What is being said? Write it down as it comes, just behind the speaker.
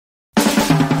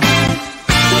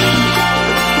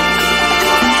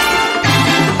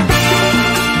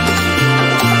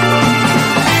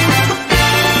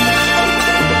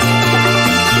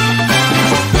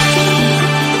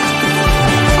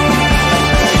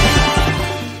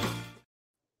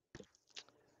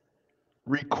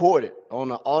recorded on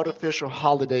an artificial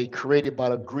holiday created by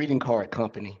the greeting card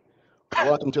company.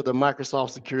 Welcome to the Microsoft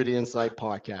Security Insight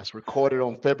Podcast, recorded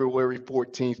on February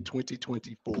 14th,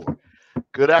 2024.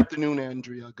 Good afternoon,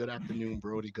 Andrea. Good afternoon,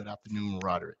 Brody. Good afternoon,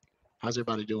 Roderick. How's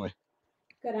everybody doing?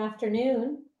 Good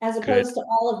afternoon, as Good. opposed to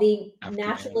all of the Afternoon.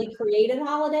 naturally created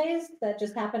holidays that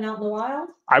just happen out in the wild.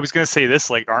 I was gonna say this,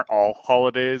 like, aren't all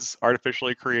holidays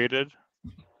artificially created?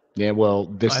 Yeah, well,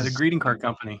 this By the is greeting card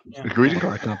company. the Yeah. greeting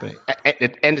card company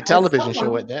and the By television show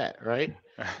someone. at that, right?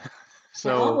 I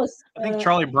So almost, I think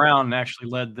Charlie Brown actually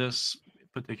led this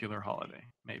particular holiday,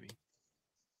 maybe.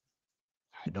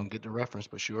 I don't get the reference,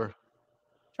 but sure.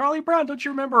 Charlie Brown, don't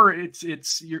you remember?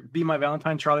 It's your Be My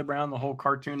Valentine, Charlie Brown, the whole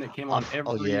cartoon that came on Oh,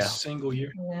 every yeah. single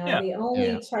year. no, Yeah. the only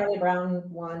Yeah. Charlie Brown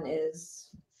one is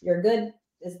You're Good,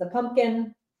 is the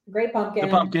pumpkin, Great Pumpkin. The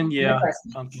pumpkin, and the yeah,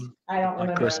 Christmas. pumpkin. I don't Like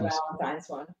remember Christmas. the Valentine's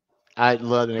one. I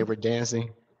loved when they were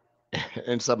dancing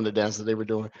and some of the dances they were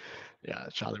doing. Yeah,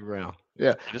 Charlie Brown.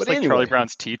 Yeah. Just But like anyway, Charlie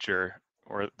Brown's teacher,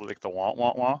 or like the want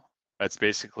want want. That's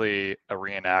basically a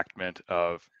reenactment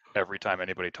of every time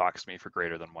anybody talks to me for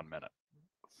greater than 1 minute.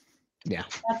 yeah,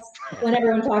 That's when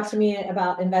everyone talks to me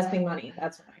about investing money.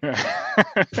 That's when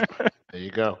there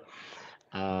you go.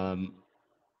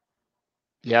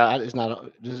 Yeah, there's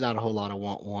not a whole lot of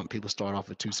want. People start off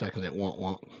with 2 seconds at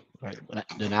want, right? But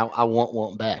then I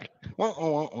want back.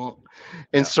 Want.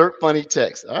 Insert funny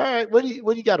text. All right, what do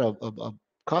you got a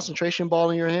concentration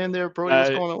ball in your hand there, Brody? What's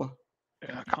going on?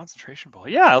 Concentration ball.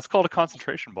 Yeah, let's call it a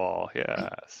concentration ball.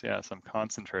 Yes, I'm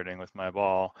concentrating with my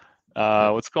ball.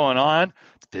 What's going on?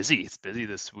 It's busy. It's busy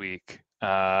this week.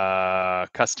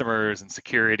 Customers and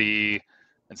security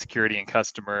and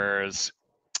customers.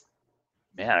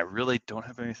 Man, I really don't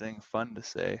have anything fun to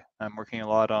say. I'm working a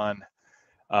lot on.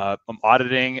 I'm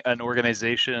auditing an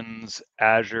organization's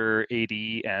Azure AD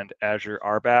and Azure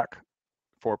RBAC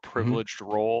for privileged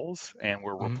roles, and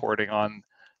we're reporting on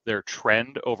their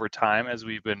trend over time as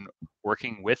we've been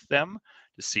working with them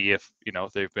to see if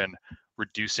they've been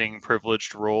reducing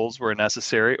privileged roles where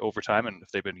necessary over time, and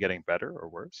if they've been getting better or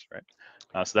worse, right?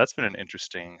 So that's been an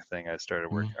interesting thing I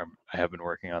have been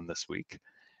working on this week.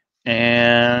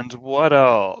 And what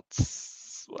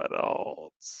else?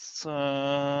 I'm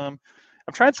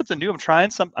trying something new.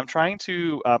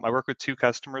 I work with 2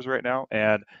 customers right now,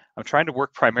 and I'm trying to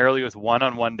work primarily with one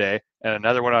on one day and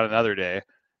another one on another day.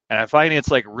 And I'm finding it's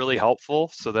like really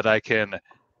helpful so that I can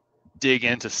dig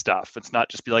into stuff. It's not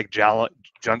just be like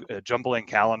jumbling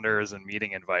calendars and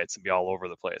meeting invites and be all over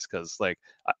the place. Because like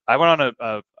I went on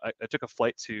I took a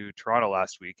flight to Toronto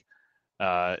last week.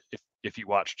 If you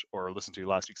watched or listened to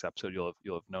last week's episode, you'll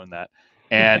have known that.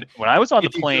 And when I was on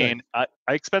the plane, I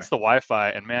expensed the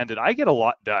Wi-Fi, and man, did I get a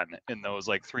lot done in those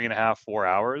like 3.5-4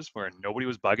 hours where nobody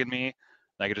was bugging me.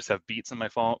 And I could just have beats in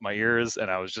my ears, and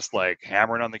I was just like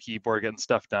hammering on the keyboard, getting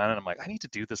stuff done. And I'm like, I need to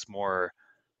do this more,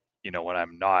 when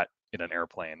I'm not in an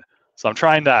airplane. So I'm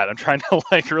trying that. I'm trying to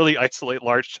like really isolate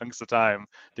large chunks of time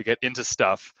to get into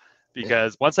stuff,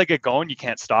 because once I get going, you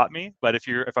can't stop me. But if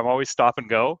I'm always stop and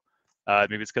go,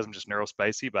 maybe it's because I'm just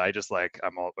neurospicy, but I just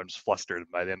I'm just flustered.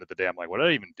 By the end of the day, I'm like, what did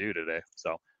I even do today?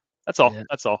 So that's all. Yeah.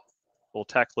 That's all. Little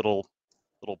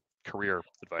career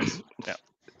advice. Yeah.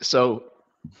 So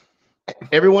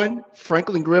everyone,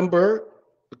 Franklin Grimberg,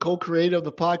 the co-creator of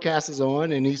the podcast, is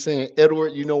on, and he's saying, Edward,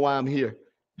 you know why I'm here.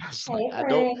 Hey, I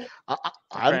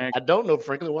Frank. don't know,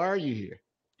 Franklin. Why are you here?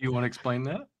 You want to explain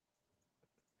that?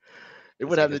 It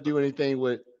would have to do anything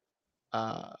with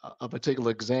a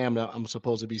particular exam that I'm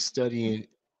supposed to be studying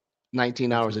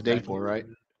 19 hours a day for, right?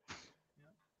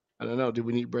 I don't know. Do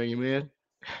we need to bring him in?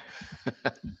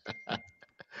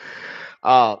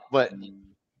 But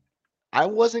I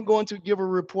wasn't going to give a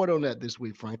report on that this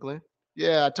week, Franklin.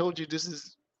 Yeah, I told you this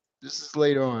is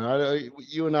later on.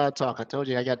 You and I talk. I told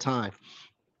you I got time.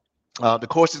 The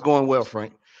course is going well,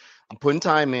 Frank. I'm putting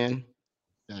time in,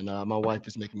 and my wife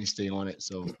is making me stay on it.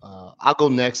 So I'll go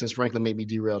next since Franklin made me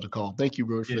derail the call. Thank you,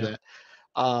 Roy, for that.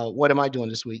 What am I doing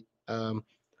this week?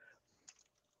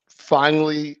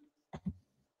 Finally,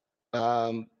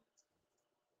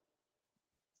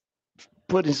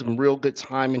 putting some real good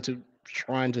time into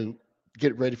trying to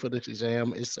get ready for this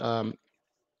exam. It's I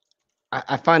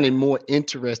find it more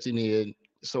interesting in,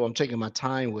 so I'm taking my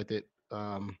time with it.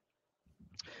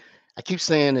 I keep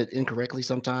saying it incorrectly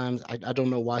sometimes. I don't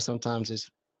know why sometimes it's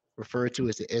referred to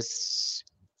as the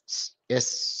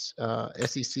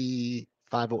SEC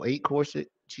 508 course at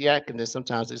GIAC, and then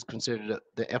sometimes it's considered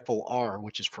the FOR,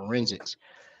 which is forensics.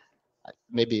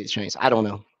 Maybe it changed. I don't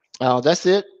know. That's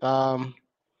it. What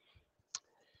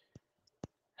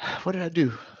did I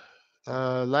do?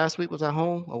 Last week was I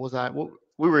home or was I? We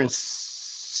were in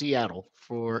Seattle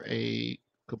for a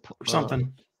Or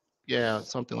something. yeah,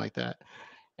 something like that,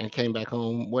 and came back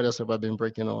home. What else have I been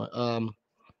breaking on?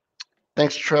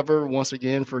 Thanks, Trevor, once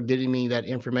again for getting me that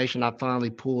information. I finally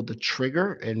pulled the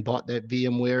trigger and bought that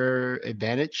VMware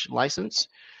Advantage license,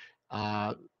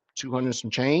 200 and some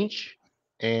change,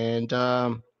 and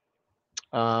I'm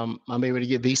able to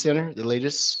get vCenter, the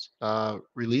latest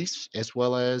release, as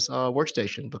well as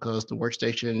Workstation, because the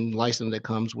Workstation license that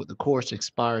comes with the course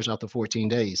expires after 14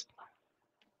 days.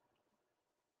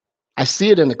 I see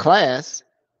it in the class,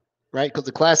 right? Because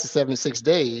the class is 76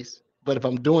 days. But if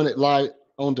I'm doing it live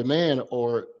on demand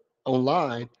or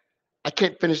online, I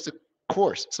can't finish the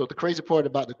course. So the crazy part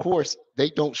about the course, they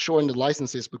don't shorten the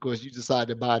licenses because you decide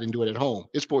to buy it and do it at home.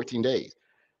 It's 14 days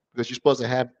because you're supposed to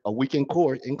have a weekend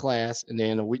course in class and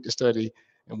then a week to study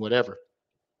and whatever.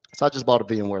 So I just bought a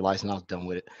VMware license. I was done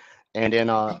with it. And then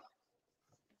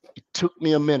it took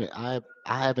me a minute. I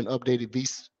haven't updated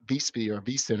vSphere or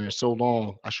vCenter in so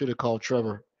long. I should have called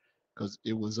Trevor because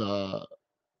it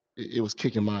was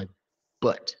kicking my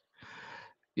butt.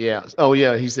 Yeah. Oh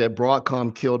yeah. He said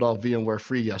Broadcom killed off VMware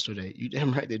Free yesterday. You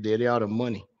damn right they did. They out of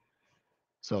money.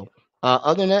 So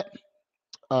other than that,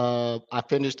 I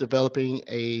finished developing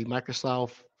a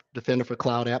Microsoft Defender for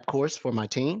Cloud app course for my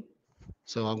team.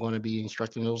 So I'm going to be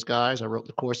instructing those guys. I wrote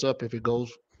the course up. If it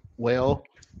goes well,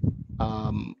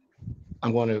 um,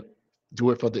 I'm going to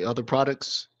do it for the other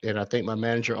products. And I think my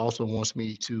manager also wants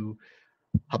me to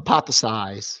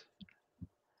hypothesize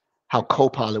how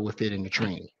Copilot would fit in the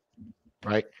training,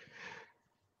 right?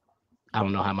 I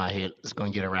don't know how my head is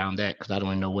going to get around that because I don't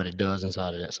even know what it does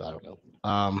inside of that. So I don't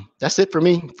know. That's it for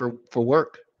me for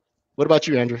work. What about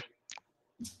you, Andrew?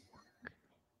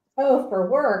 Oh, for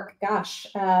work, gosh,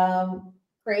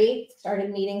 great.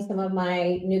 Started meeting some of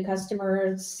my new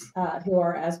customers who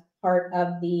are as part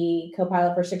of the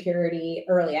Copilot for Security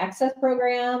early access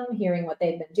program, hearing what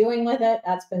they've been doing with it.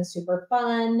 That's been super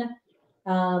fun.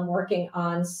 Working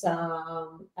on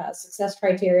some success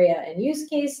criteria and use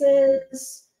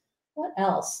cases. What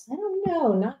else? I don't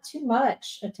know, not too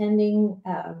much. Attending,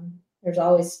 there's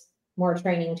always more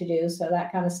training to do, so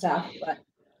that kind of stuff. But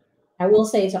I will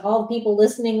say to all the people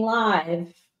listening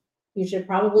live, you should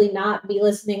probably not be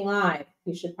listening live.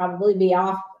 You should probably be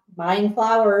off buying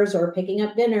flowers or picking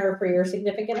up dinner for your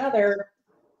significant other.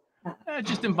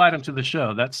 Just invite them to the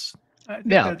show. That's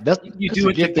Yeah, you that's do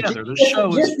a it gift that together. The Just,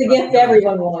 show just is the gift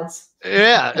everyone wants.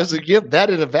 Yeah, it's a gift.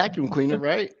 That and a vacuum cleaner,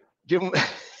 right? Give them.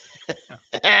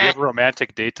 We have a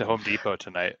romantic date to Home Depot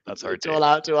tonight. That's our to date.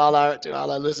 all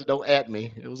our listeners, don't at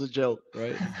me. It was a joke,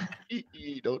 right?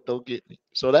 don't get me.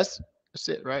 So that's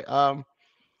it, right?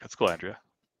 That's cool, Andrea.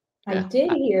 I Yeah.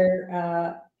 did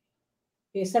hear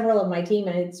several of my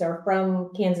teammates are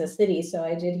from Kansas City, so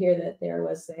I did hear that there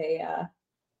was a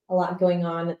lot going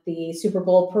on at the Super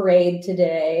Bowl parade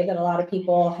today. That a lot of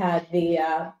people had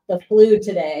the flu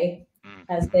today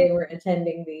as they were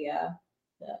attending the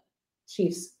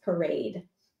Chiefs parade.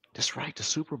 That's right. The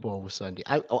Super Bowl was Sunday.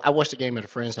 I watched the game at a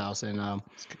friend's house, and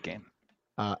It's a good game.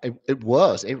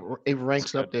 it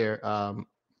ranks good. up there.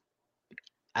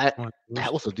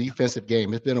 That was a defensive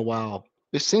game. It's been a while.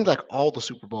 It seems like all the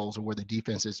Super Bowls are where the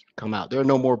defenses come out. There are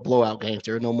no more blowout games.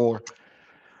 There are no more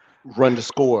run to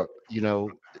score. Yeah.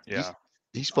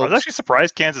 These I was folks. actually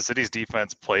surprised Kansas City's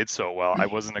defense played so well. I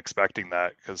wasn't expecting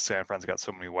that because San Fran's got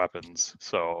so many weapons.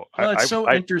 So Well, it's so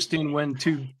interesting when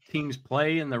two teams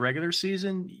play in the regular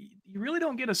season. You really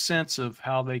don't get a sense of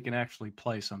how they can actually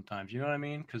play sometimes. You know what I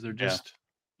mean? Because they're just,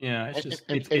 it's just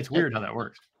it's weird how that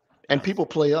works. And people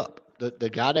play up. The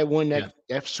guy that won that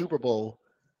Super Bowl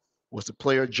was the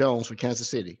player Jones for Kansas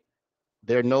City.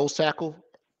 Their nose tackle,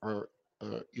 or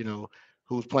who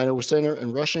was playing over center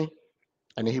and rushing,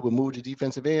 and then he would move to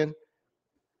defensive end.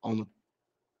 On the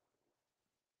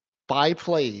 5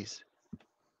 plays,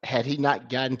 had he not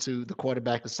gotten to the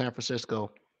quarterback of San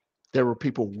Francisco, there were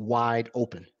people wide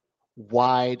open.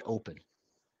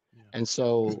 Yeah. And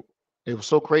so it was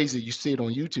so crazy. You see it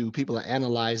on YouTube. People are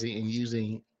analyzing and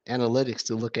using analytics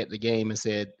to look at the game and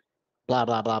said, blah,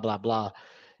 blah, blah, blah, blah.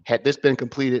 Had this been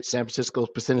completed, San Francisco's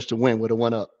percentage to win would have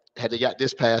went up. Had they got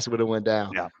this pass, it would have went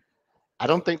down. Yeah. I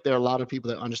don't think there are a lot of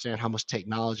people that understand how much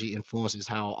technology influences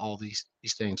how all these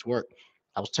things work.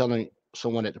 I was telling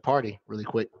someone at the party really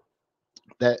quick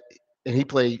that, and he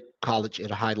played college at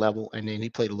a high level, and then he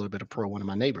played a little bit of pro, one of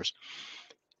my neighbors.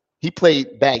 He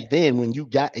played back then when you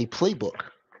got a playbook.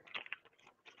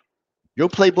 Your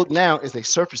playbook now is a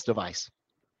Surface device.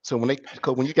 So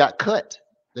when you got cut,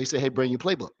 they say, hey, bring your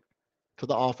playbook to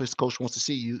the office. Coach wants to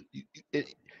see you.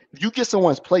 If you get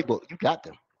someone's playbook, you got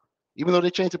them. Even though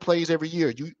they change the plays every year,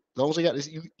 as long as they got this,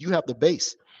 you have the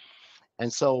base.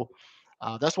 And so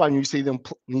That's why when you see them,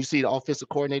 when you see the offensive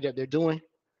coordinator that they're doing,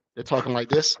 they're talking like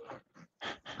this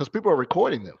because people are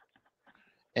recording them.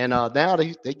 And now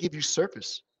they give you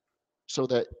surface so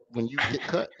that when you get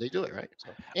cut, they do it right. So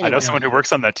I know anyway, someone who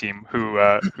works on that team who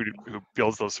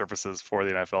builds those surfaces for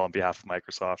the NFL on behalf of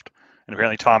Microsoft, and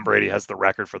apparently Tom Brady has the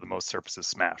record for the most surfaces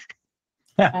smashed.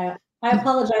 I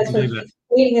apologize for Believe it.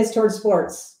 leading us towards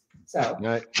sports. So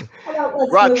right. how about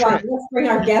let's Rod move on. Trent. Let's bring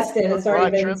our guest in. It's already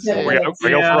Rod been Trent 7 said- We go, minutes. we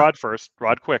go Yeah. for Rod first.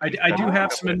 Rod, quick. I do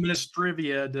have Oh. some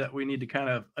administrivia that we need to kind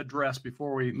of address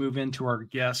before we move into our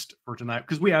guest for tonight,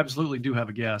 because we absolutely do have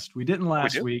a guest. We didn't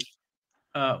last do? week.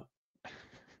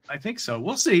 I think so.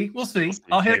 We'll see. We'll see. see,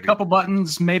 I'll hit a maybe. couple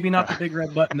buttons, maybe not the big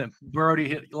red button that Brody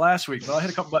hit last week, but I'll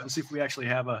hit a couple buttons, see if we actually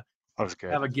have a That was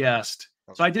good. have a guest.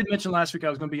 That was So I did mention last week I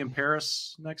was going to be in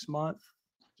Paris next month.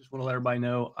 Just want to let everybody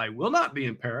know I will not be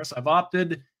in Paris. I've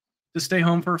opted to stay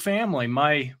home for family.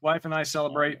 My wife and I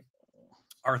celebrate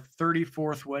our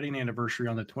 34th wedding anniversary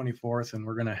on the 24th, and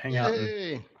we're going to hang out and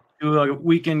Hey. do a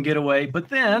weekend getaway. But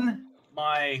then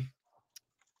my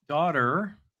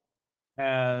daughter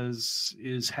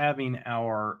is having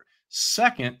our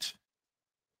second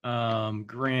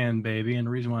grandbaby, and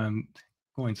the reason why I'm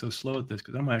going so slow at this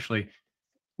because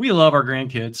we love our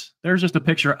grandkids. There's just a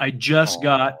picture I just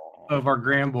got of our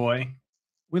grandboy.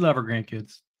 We love our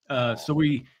grandkids. So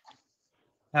we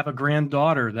have a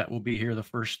granddaughter that will be here the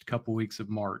first couple weeks of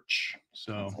March.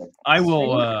 So I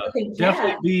will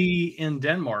definitely be in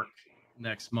Denmark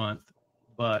next month,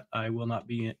 but I will not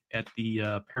be at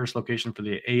the Paris location for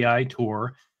the AI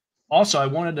tour. Also, I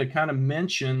wanted to kind of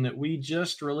mention that we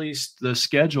just released the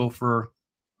schedule for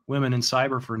Women in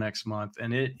Cyber for next month,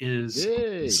 and it is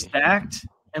Yay. stacked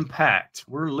and packed.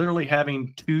 We're literally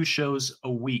having 2 shows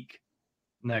a week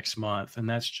next month, and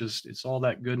that's just, it's all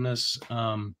that goodness.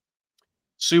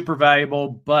 Super valuable.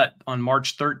 But on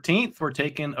March 13th, we're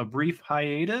taking a brief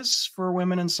hiatus for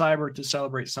Women in Cyber to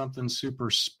celebrate something super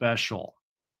special.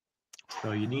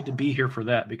 So you need to be here for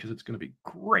that because it's going to be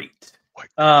great.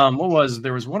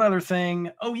 There was one other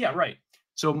thing. Oh yeah, right.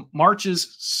 So March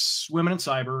is Women in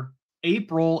Cyber.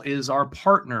 April is our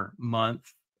partner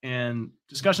month, and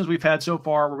discussions we've had so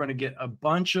far, we're going to get a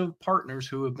bunch of partners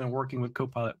who have been working with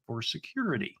Copilot for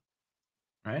security.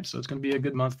 Right. So it's going to be a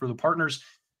good month for the partners.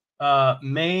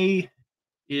 May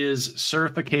is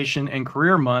certification and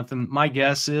career month. And my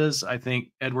guess is I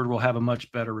think Edward will have a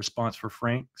much better response for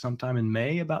Frank sometime in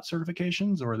May about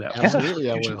certifications or that. Absolutely,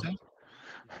 I will.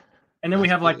 And then we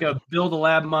have like a build a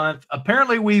lab month.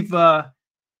 Apparently we've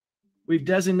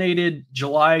designated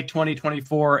July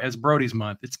 2024 as Brody's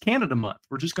month. It's Canada month.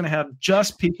 We're just going to have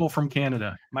just people from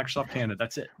Canada, Microsoft Canada.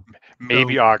 That's it.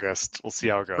 Maybe August. We'll see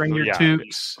how it goes. Bring your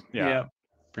toques. Yeah. All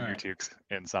Bring your right. toques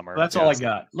in summer. Well, that's all I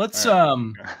got. Let's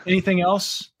anything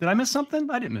else? Did I miss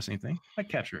something? I didn't miss anything. I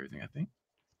captured everything, I think.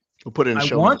 We'll put it in the I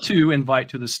show want notes. to invite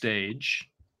to the stage,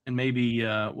 and maybe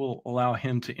we'll allow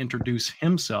him to introduce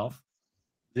himself.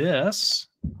 This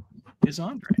is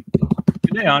Andre.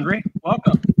 Good day, Andre.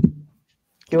 Welcome.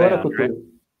 Kia ora, Andre. kutu.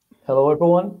 Hello,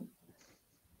 everyone.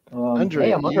 Andre,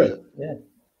 hey, I'm Andre. Yeah.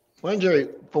 Andre,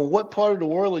 from what part of the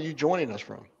world are you joining us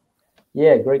from?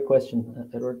 Yeah, great question,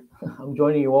 Edward. I'm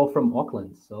joining you all from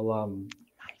Auckland. So I'm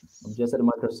just at the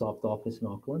Microsoft office in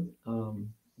Auckland.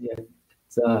 Yeah,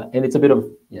 and it's a bit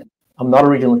of, I'm not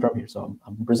originally from here, so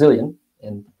I'm Brazilian,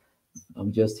 and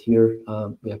I'm just here.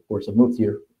 Yeah, of course, I moved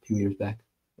here a few years back.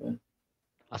 Yeah.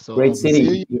 I saw Great city.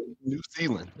 Brazilian, New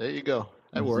Zealand. There you go.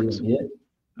 That New works. Zealand, yeah.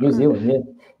 New Zealand,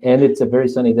 yeah. And it's a very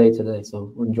sunny day today,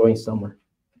 so we're enjoying summer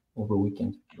over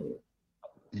weekend.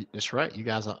 That's right. You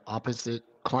guys are opposite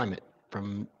climate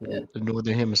from Yeah. the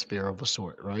northern hemisphere of a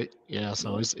sort, right? Yeah.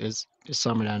 So it's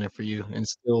summer down there for you, and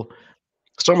still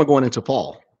summer going into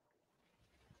fall.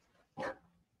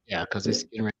 Yeah, because it's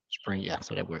getting ready for spring. Yeah,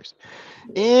 so that works.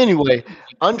 Anyway,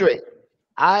 Andre,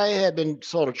 I have been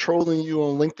sort of trolling you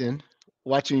on LinkedIn,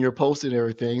 watching your posts and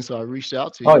everything. So I reached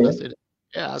out to you. Oh, and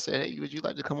yeah? I said, hey, would you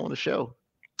like to come on the show?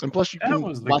 And plus, you That can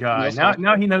was the watch guy. us Now, on-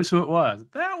 now he knows who it was.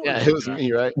 That was Yeah, the it was guy.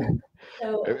 me, right?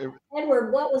 So,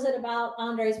 Edward, what was it about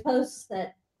Andre's posts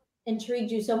that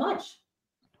intrigued you so much?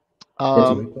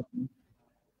 That's a great question.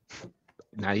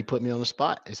 Now you put me on the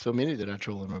spot. There's so many that I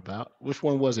troll him about. Which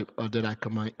one was it? Or did I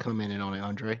come in on it,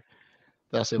 Andre?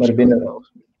 Did I say it was Might have been your a-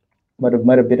 post?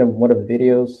 Might have been one of the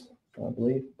videos, I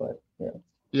believe, but yeah.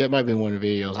 Yeah, it might have been one of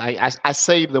the videos. I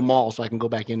saved them all so I can go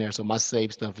back in there. So my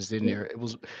saved stuff is in there. It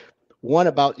was one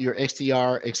about your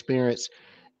XDR experience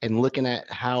and looking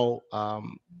at how I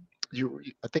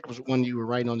think it was one you were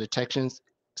writing on detections.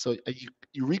 So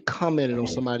you recommented on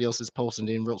somebody else's post and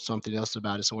then wrote something else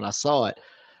about it. So when I saw it,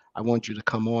 I want you to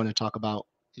come on and talk about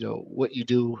what you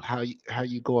do, how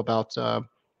you go about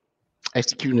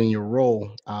executing your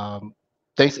role.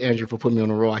 Thanks, Andrew, for putting me on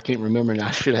the roll. I can't remember now.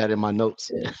 I should have had it in my notes.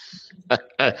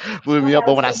 Yeah. Blew me up.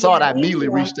 But when I saw it, I immediately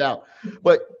Yeah. reached out.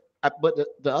 But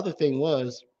the other thing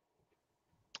was,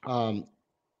 um,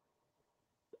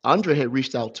 Andre had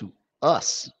reached out to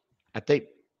us, I think,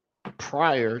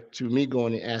 prior to me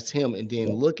going and asked him and then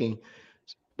Yeah. looking.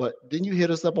 But didn't you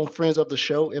hit us up on Friends of the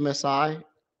Show, MSI?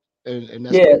 And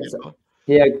that's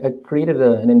Yeah, what I created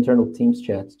an internal Teams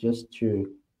chat just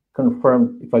to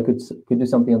confirm if I could do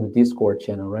something on the Discord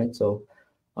channel, right? So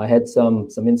I had some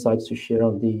insights to share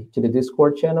on the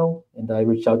Discord channel, and I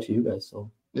reached out to you guys. So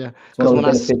yeah. it's one of the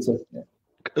benefits of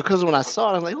Because when I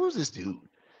saw it, I'm like, who's this dude?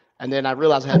 And then I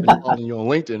realized I had been following you on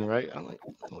LinkedIn, right? I'm like,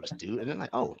 I know this dude. And then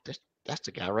like, oh, that's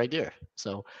the guy right there.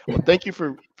 So, well, thank you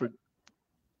for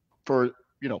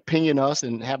pinging us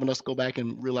and having us go back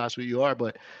and realize who you are.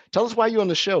 But tell us why you're on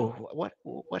the show.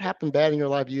 What happened bad in your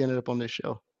life? You ended up on this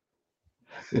show.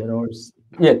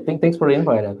 Thanks for the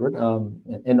invite, Edward.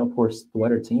 And of course the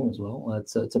wider team as well.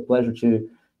 It's a pleasure to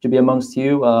be amongst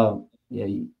you.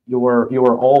 You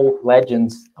were all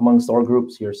legends amongst our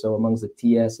groups here. So amongst the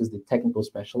TSs, the technical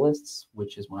specialists,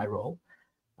 which is my role.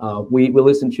 We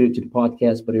listen to the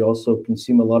podcast, but we also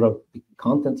consume a lot of the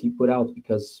content you put out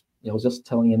because I was just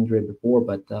telling Andre before,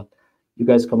 but you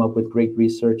guys come up with great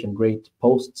research and great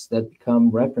posts that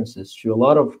become references to a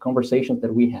lot of conversations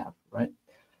that we have, right?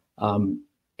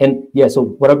 And yeah, so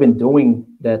what I've been doing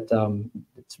that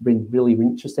it's been really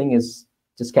interesting is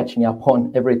just catching up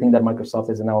on everything that Microsoft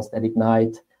has announced at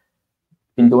Ignite.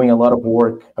 Been doing a lot of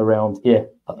work around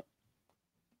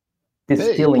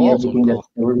distilling everything that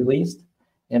we released,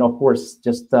 and of course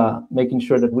just making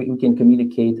sure that we can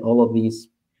communicate all of these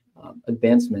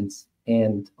advancements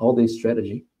and all this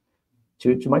strategy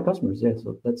to my customers. Yeah,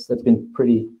 so that's been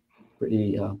pretty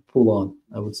full on,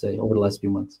 I would say, over the last few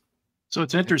months. So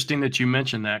it's interesting that you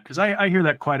mentioned that because I hear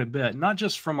that quite a bit, not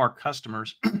just from our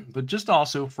customers, but just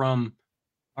also from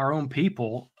our own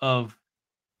people of,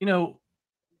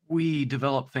 we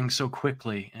develop things so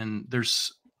quickly and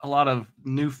there's a lot of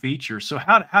new features. So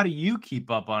how do you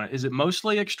keep up on it? Is it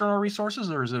mostly external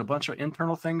resources or is it a bunch of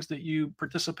internal things that you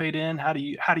participate in? How do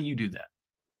you do that?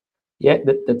 Yeah,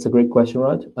 that's a great question,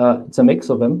 Rod. It's a mix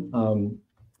of them.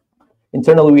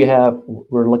 Internally,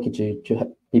 we're lucky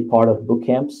to be part of boot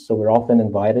camps, so we're often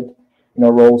invited in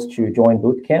our roles to join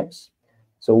boot camps.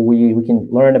 So we can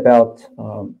learn about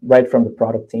right from the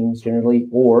product teams generally,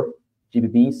 or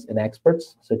GBBs and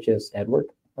experts such as Edward,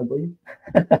 I believe.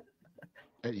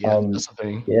 Yeah, that's the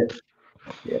thing.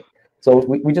 Yeah. So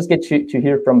we just get to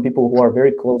hear from people who are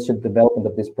very close to the development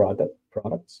of these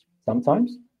products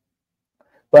sometimes.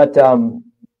 But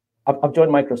I've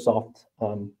joined Microsoft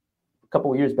a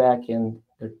couple of years back, and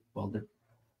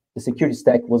the security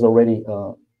stack was already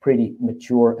pretty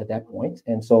mature at that point.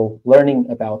 And so learning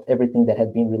about everything that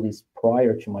had been released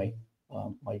prior to my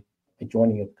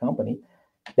joining of the company,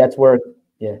 that's where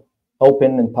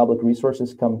open and public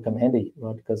resources come handy,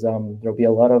 right? Because there'll be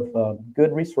a lot of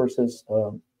good resources,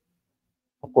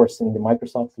 of course, in the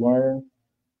Microsoft Learn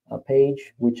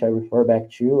page, which I refer back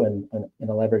to and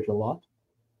I leverage a lot.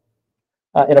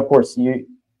 And of course, in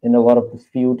a lot of the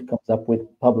field comes up with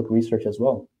public research as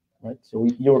well, right? So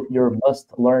your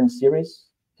must learn series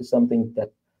is something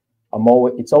that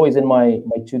it's always in my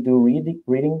to-do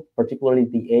reading, particularly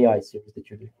the AI series that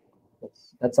you do.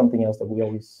 That's something else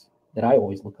that I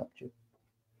always look up to.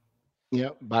 Yeah,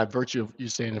 by virtue of you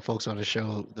saying the folks on the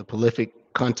show, the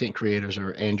prolific content creators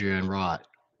are Andrea and Rod,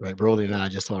 right? Brody and I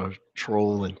just sort of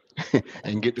troll and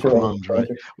and get the crumbs, right?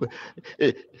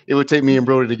 It would take me and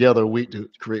Brody together a week to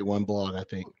create one blog, I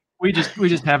think. We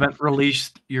just haven't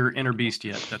released your inner beast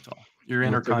yet. That's all. Your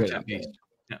inner content beast.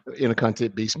 Yeah. Inner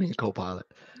content beast means co-pilot.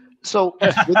 So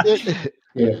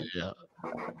yeah.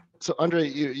 So Andre,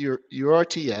 you're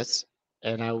RTS,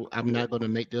 and I'm not going to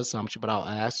make the assumption, but I'll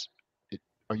ask: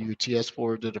 are you TS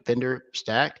for the Defender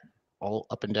stack, all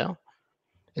up and down?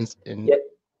 Yeah,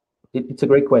 it's a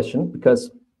great question because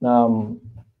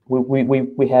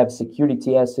we have security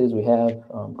TSs, we have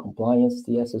compliance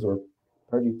TSs or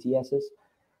purview TSs.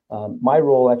 My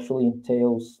role actually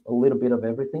entails a little bit of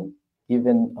everything,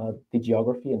 given the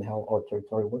geography and how our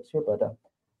territory works here. But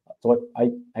so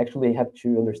I actually have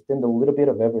to understand a little bit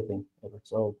of everything.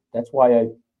 So that's why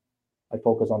I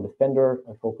focus on Defender.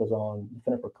 I focus on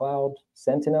Defender for Cloud,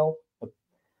 Sentinel.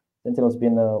 Sentinel's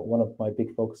been one of my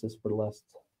big focuses for the last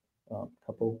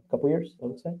couple years, I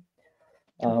would say.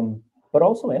 But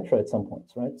also Entra at some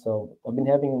points, right? So I've been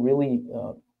having really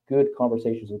good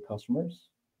conversations with customers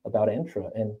about Entra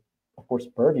and of course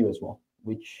Purview as well,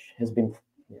 which has been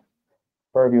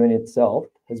Purview in itself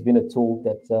has been a tool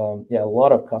that a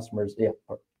lot of customers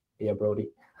Brody.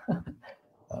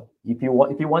 If you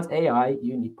want AI,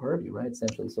 you need Purview, right?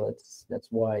 Essentially, so that's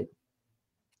why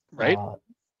Right?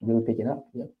 really picking up.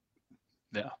 Yeah.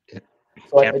 Yeah.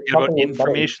 So Can't forget about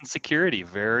information security.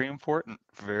 Very important.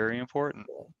 Very important.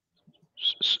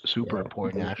 Super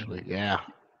important, actually. Yeah.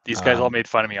 These guys all made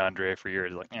fun of me, Andre, for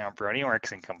years. Like, Brody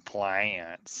works in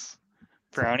compliance.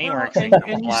 Brody works in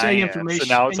compliance. And you say information, and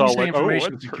now it's all like,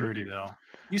 information what's security, though.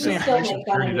 You We say still information make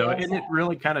fun of security, you, though. so. Isn't it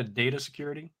really kind of data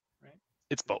security? Right?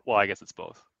 It's both. Well, I guess it's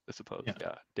both. I suppose. Yeah.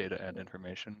 Yeah. Data and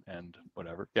information and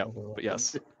whatever. Yeah. But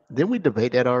yes. Didn't we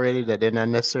debate that already? That they're not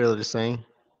necessarily the same.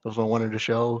 Those on one of the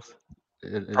shows.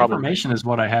 Information is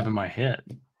what I have in my head.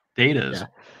 Data is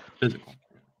physical.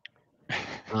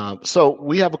 So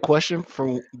we have a question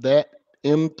from that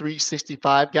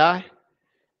M365 guy,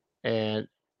 and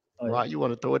Rod, you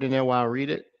want to throw it in there while I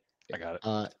read it? I got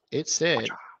it. It said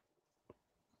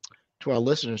to our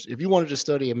listeners, if you wanted to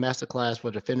study a masterclass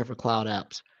for Defender for Cloud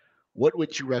Apps, what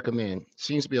would you recommend?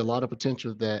 Seems to be a lot of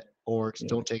potential that orgs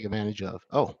don't take advantage of.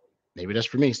 Oh, maybe that's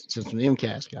for me since I'm an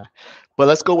MCAS guy. But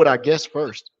let's go with our guest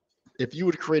first. If you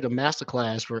would create a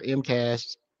masterclass for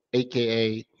MCAS,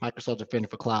 aka Microsoft Defender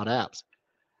for Cloud Apps,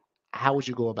 how would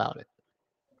you go about it?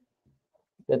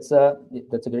 That's a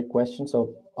great question.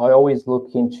 So I always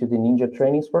look into the Ninja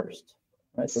trainings first,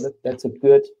 right? So that's a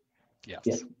good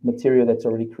material that's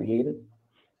already created.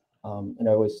 And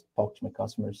I always talk to my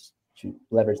customers to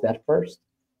leverage that first.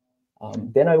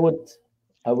 Then I would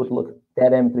look at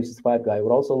that M365 guy. I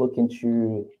would also look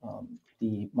into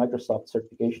the Microsoft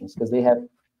certifications because they have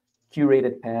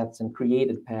curated paths and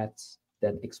created paths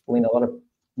that explain a lot of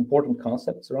important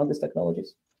concepts around these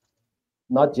technologies.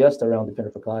 Not just around Defender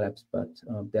for Cloud Apps, but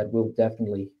that will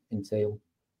definitely entail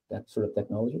that sort of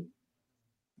technology.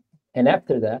 And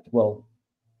after that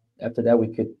we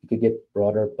could get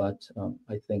broader, but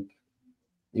I think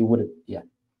it would,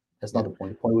 that's not the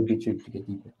point. The point would be to get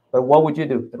deeper. But what would you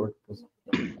do, Edward?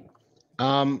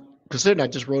 Considering I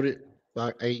just wrote it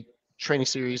a training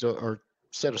series or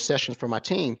set of sessions for my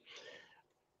team,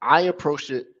 I approached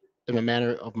it in a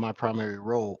manner of my primary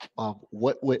role of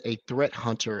what would a threat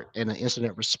hunter and an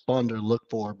incident responder look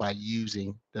for by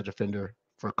using the Defender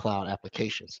for Cloud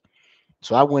applications.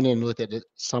 So I went in and looked at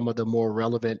some of the more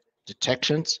relevant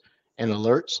detections and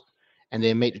alerts, and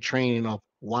then made the training of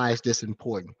why is this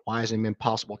important? Why is it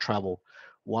impossible travel?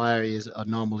 Why is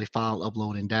anomaly file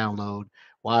upload and download?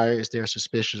 Why is there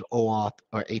suspicious OAuth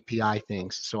or API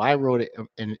things? So I wrote it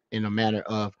in a manner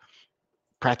of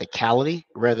practicality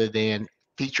rather than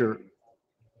feature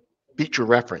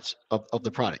reference of the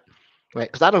product,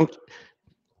 right? Because let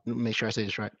me make sure I say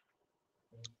this right.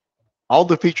 All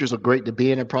the features are great to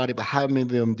be in a product, but how many of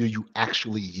them do you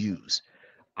actually use?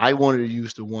 I wanted to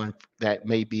use the one that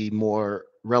may be more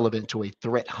relevant to a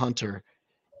threat hunter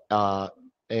and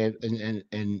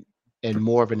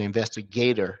more of an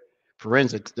investigator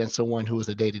forensics than someone who is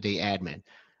a day-to-day admin.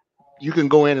 You can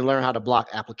go in and learn how to block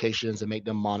applications and make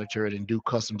them monitor it and do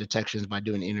custom detections by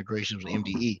doing integrations with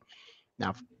MDE.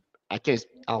 Now,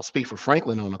 I'll speak for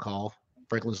Franklin on the call.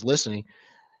 Franklin's listening.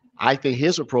 I think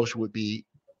his approach would be,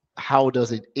 how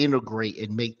does it integrate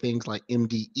and make things like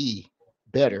MDE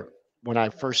better? When I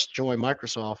first joined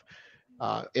Microsoft,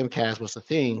 MCAS was the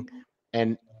thing,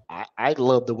 and I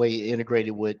love the way it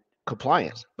integrated with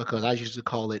compliance because I used to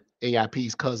call it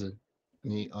AIP's cousin.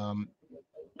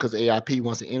 Because AIP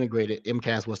wants to integrate it,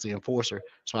 MCAS was the enforcer,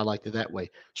 so I liked it that way.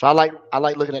 So I like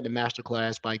looking at the master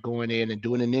class by going in and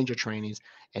doing the ninja trainings,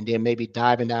 and then maybe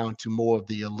diving down to more of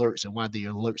the alerts and why the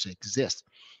alerts exist.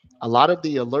 A lot of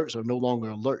the alerts are no longer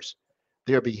alerts;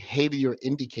 they're behavior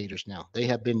indicators now. They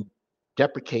have been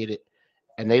deprecated,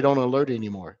 and they don't alert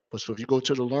anymore. But so if you go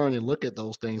to the learn and look at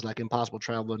those things like impossible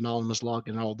travel, anonymous log,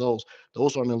 and all those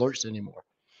aren't alerts anymore.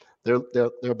 They're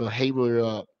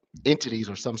behavioral entities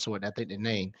or some sort. I think the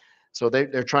name. So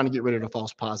they're trying to get rid of the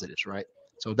false positives, right?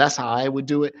 So that's how I would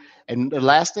do it. And the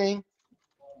last thing,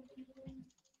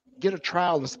 get a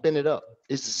trial and spin it up.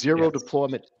 It's zero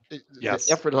deployment. The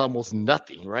effort is almost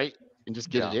nothing, right? And just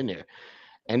get it in there.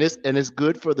 And it's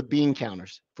good for the bean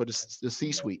counters for the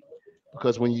C-suite,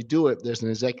 because when you do it, there's an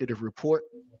executive report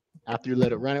after you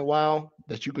let it run a while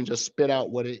that you can just spit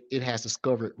out what it has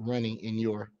discovered running in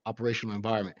your operational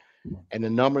environment. And the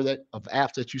number of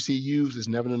apps that you see used is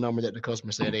never the number that the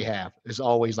customer said they have. It's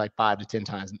always like 5 to 10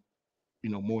 times,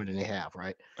 more than they have,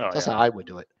 right? That's how I would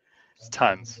do it.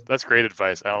 Tons. That's great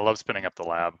advice. I love spinning up the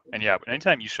lab. And yeah,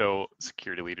 anytime you show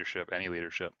security leadership, any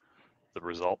leadership, the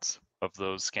results of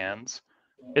those scans,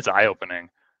 it's eye-opening.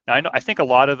 Now, I think a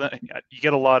lot of you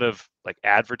get a lot of like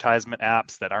advertisement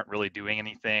apps that aren't really doing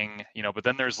anything, but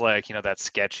then there's like, that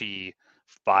sketchy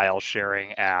file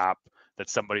sharing app that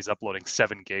somebody's uploading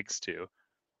 7 gigs to.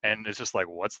 And it's just like,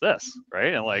 what's this,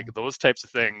 right? And like those types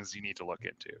of things you need to look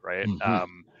into, right?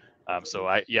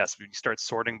 So yes, when you start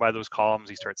sorting by those columns,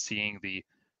 you start seeing the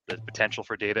potential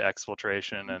for data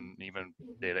exfiltration and even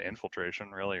data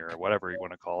infiltration, really, or whatever you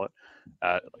want to call it.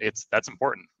 That's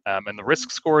important. And the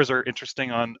risk scores are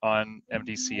interesting on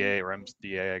MDCA or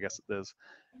MDA, I guess it is.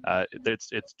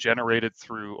 It's generated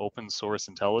through open source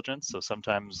intelligence. So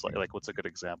sometimes, like what's a good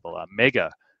example?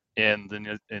 Mega in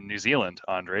New Zealand,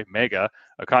 Andre, Mega,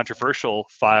 a controversial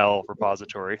file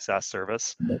repository SaaS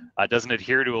service, doesn't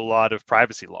adhere to a lot of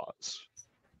privacy laws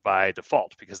by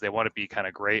default because they want to be kind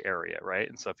of gray area, right?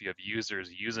 And so if you have users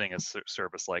using a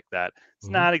service like that, it's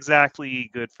not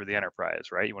exactly good for the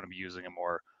enterprise, right? You want to be using a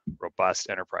more robust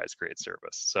enterprise grade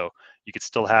service. So you could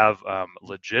still have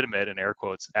legitimate, in air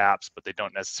quotes, apps, but they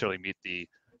don't necessarily meet the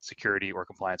security or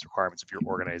compliance requirements of your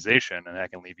organization, and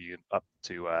that can leave you up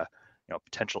to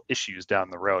potential issues down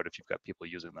the road if you've got people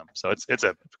using them. So it's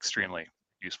a extremely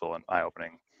useful and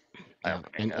eye-opening. And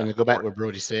to go back to what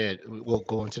Brody said, we'll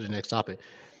go into the next topic.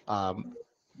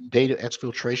 Data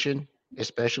exfiltration,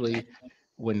 especially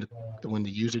when the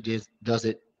user does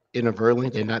it inadvertently,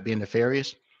 they're not being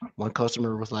nefarious. One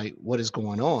customer was like, "What is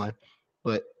going on?"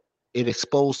 But it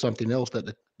exposed something else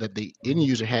that the end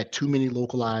user had too many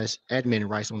localized admin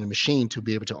rights on the machine to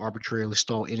be able to arbitrarily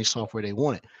install any software they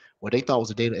wanted. What they thought was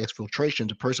a data exfiltration,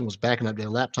 the person was backing up their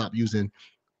laptop using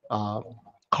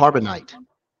Carbonite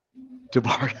to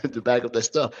back up their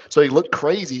stuff. So it looked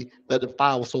crazy that the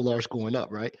file was so large going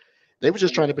up, right? They were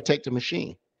just trying to protect the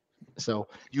machine. So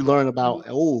you learn about,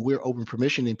 we're open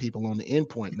permissioning people on the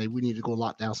endpoint. Maybe we need to go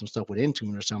lock down some stuff with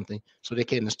Intune or something so they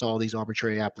can't install these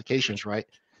arbitrary applications, right?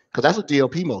 Because that's a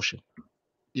DLP motion.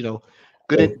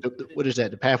 What is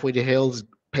that? The pathway to hell is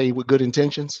paved with good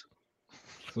intentions.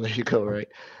 So there you go, right?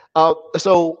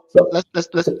 So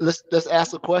let's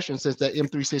ask a question, since that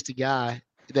M360 guy,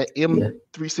 that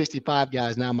M365 guy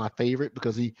is now my favorite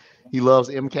because he loves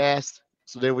MCAS.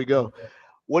 So there we go.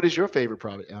 What is your favorite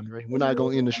product, Andre? We're not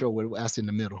going to end the show with ask in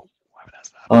the middle.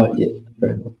 My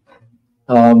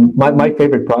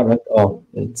favorite product.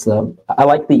 It's I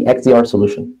like the XDR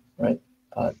solution, right?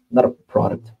 Not a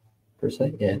product per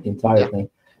se. Yeah, the entire thing.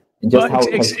 And just how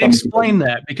explain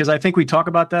that, because I think we talk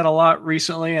about that a lot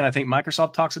recently, and I think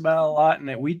Microsoft talks about it a lot, and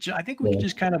that I think we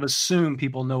just kind of assume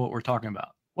people know what we're talking about.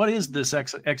 What is this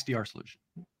XDR solution?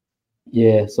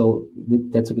 Yeah, so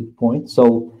that's a good point.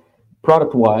 So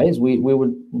product-wise, we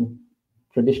would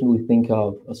traditionally think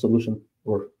of a solution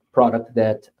or product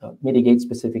that mitigates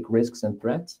specific risks and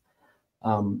threats.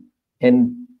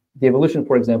 And the evolution,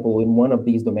 for example, in one of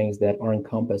these domains that are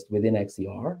encompassed within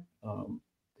XDR,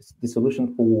 the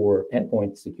solution for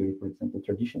endpoint security, for example,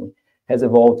 traditionally has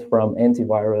evolved from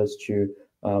antivirus to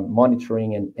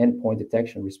monitoring and endpoint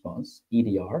detection response,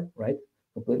 EDR, right?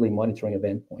 Completely monitoring of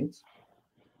endpoints,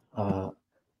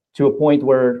 to a point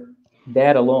where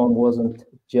that alone wasn't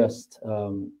just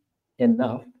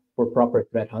enough for proper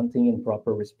threat hunting and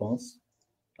proper response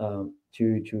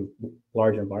to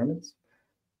large environments.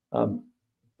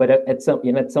 But at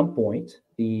some point,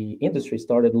 the industry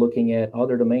started looking at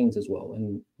other domains as well,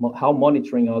 and how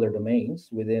monitoring other domains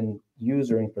within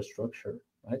user infrastructure,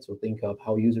 right? So think of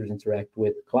how users interact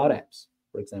with cloud apps,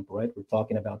 for example, right? We're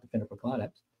talking about Defender for Cloud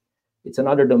Apps. It's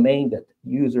another domain that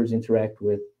users interact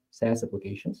with SaaS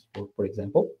applications, for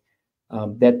example,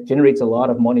 that generates a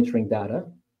lot of monitoring data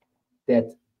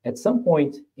that at some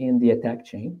point in the attack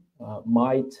chain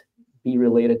might be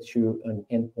related to an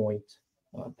endpoint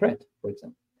threat, for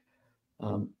example.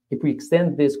 If we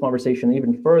extend this conversation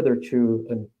even further to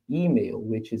an email,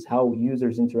 which is how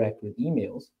users interact with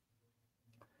emails,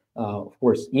 of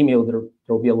course, email, there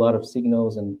will be a lot of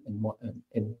signals and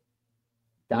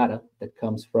data that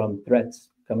comes from threats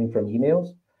coming from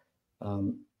emails.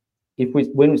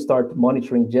 When we start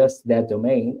monitoring just that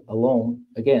domain alone,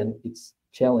 again, it's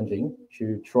challenging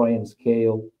to try and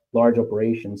scale large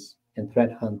operations and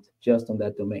threat hunt just on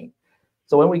that domain.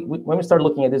 So when we start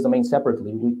looking at this domain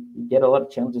separately, we get a lot of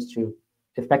challenges to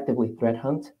effectively threat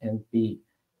hunt and be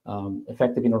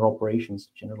effective in our operations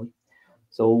generally.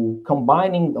 So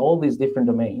combining all these different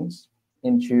domains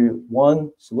into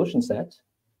one solution set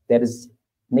that is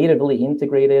natively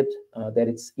integrated, that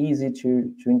it's easy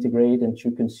to integrate and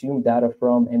to consume data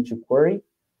from and to query,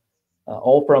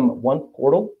 all from one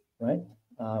portal, right?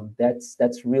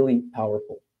 That's really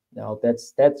powerful. Now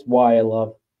that's why I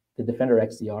love the Defender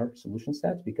XDR solution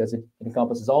set, because it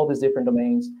encompasses all these different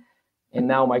domains. And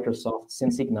now Microsoft,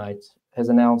 since Ignite, has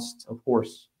announced, of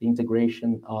course, the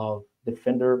integration of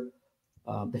Defender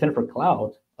for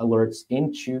Cloud alerts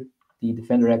into the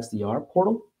Defender XDR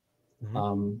portal.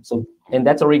 So, and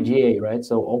that's already GA, right?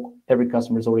 So every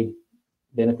customer is already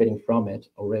benefiting from it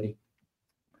already.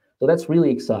 So that's really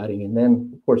exciting. And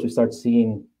then, of course, we start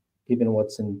seeing even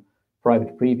what's in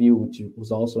private preview, which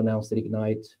was also announced at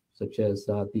Ignite, such as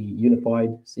the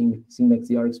unified SIEM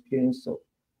XDR experience. So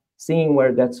seeing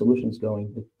where that solution is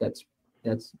going, that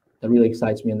really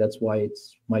excites me, and that's why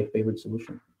it's my favorite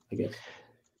solution, I guess.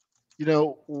 You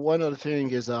know, one other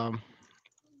thing is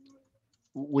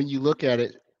when you look at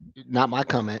it, not my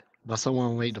comment, but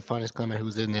someone made the funniest comment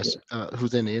who's in this,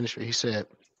 who's in the industry. He said,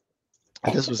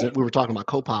 and this was it, we were talking about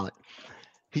Copilot.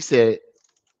 He said,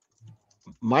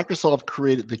 Microsoft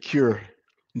created the cure,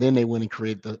 then they went and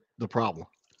created the problem.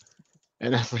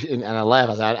 And I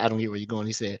laughed. I said, I don't get where you're going.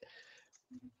 He said,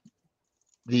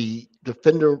 the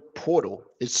Defender portal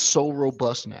is so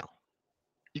robust now.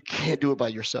 You can't do it by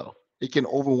yourself. It can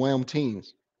overwhelm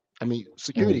teams. I mean,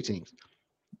 security teams.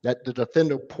 That the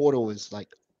Defender portal is like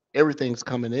everything's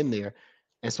coming in there,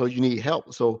 and so you need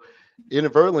help. So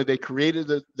inadvertently, they created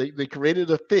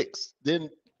a fix. Then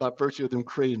by virtue of them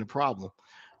creating the problem,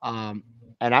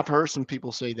 and I've heard some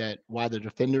people say that why the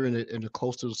Defender and the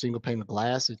close to the single pane of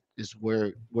glass is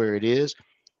where it is,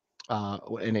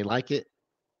 and they like it.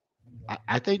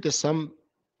 I think that some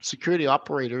security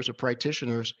operators or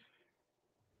practitioners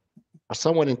are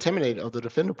somewhat intimidated of the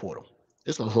Defender portal.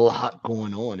 There's a lot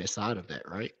going on inside of that,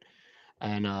 right?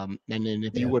 And then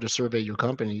if you were to survey your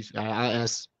companies, I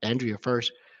asked Andrea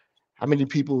first, how many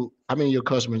of your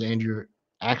customers, Andrea,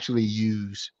 actually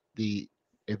use the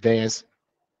advanced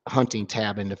hunting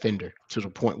tab in Defender to the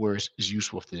point where it's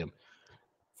useful for them?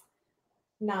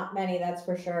 Not many, that's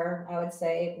for sure. I would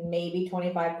say maybe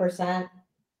 25%.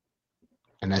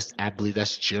 And I believe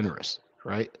that's generous,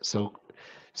 right? So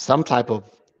some type of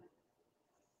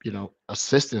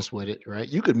assistance with it, right?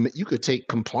 You could take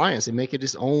compliance and make it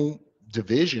its own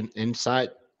division inside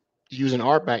using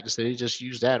RBAC to say just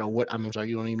use that, or what? I'm sorry,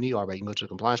 you don't even need RBAC. You can go to the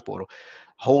compliance portal,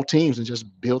 whole teams, and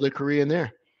just build a career in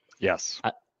there. Yes,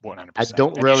 100%. I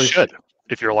don't and relish. You should,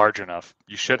 if you're large enough,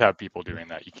 you should have people doing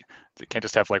that. You can't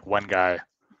just have like one guy,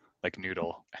 like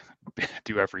Noodle,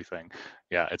 do everything.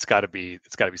 Yeah, it's got to be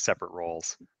separate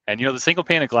roles. And the single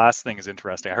pane of glass thing is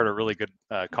interesting. I heard a really good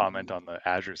comment on the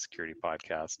Azure Security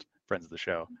podcast, friends of the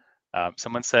show.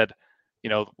 Someone said,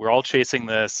 we're all chasing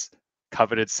this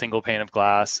coveted single pane of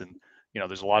glass, and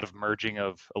there's a lot of merging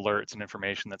of alerts and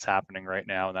information that's happening right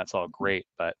now, and that's all great.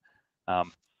 But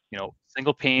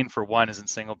single pane for one isn't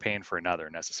single pane for another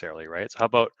necessarily, right? So how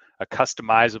about a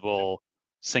customizable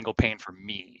single pane for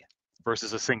me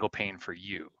versus a single pane for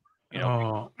you?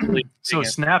 So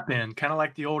snap-in, kind of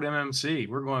like the old MMC.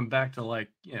 We're going back to 80s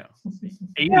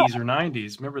or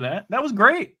 90s. Remember that? That was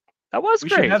great. That was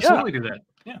great. We should absolutely do that.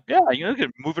 Yeah, you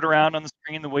can move it around on the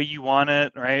screen the way you want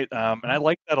it, right? And I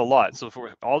like that a lot. So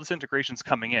for all this integration's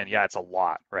coming in, it's a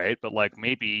lot, right? But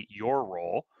maybe your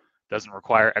role doesn't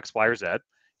require X, Y, or Z,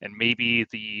 and maybe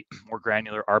the more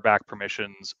granular RBAC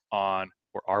permissions or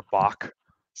RBAC.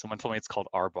 Someone told me it's called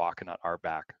RBAC and not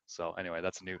RBAC. So anyway,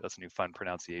 that's a new fun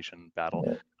pronunciation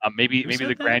battle. Maybe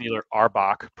the granular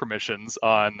RBAC permissions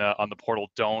on the portal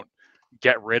don't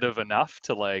get rid of enough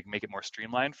to make it more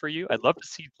streamlined for you. I'd love to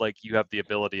see you have the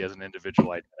ability as an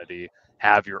individual identity,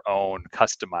 have your own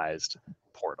customized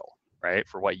portal, right,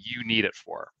 for what you need it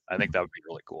for. I think that would be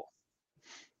really cool.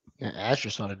 Yeah, Azure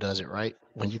sort of does it, right?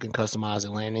 When you can customize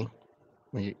the landing,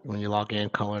 when you log in,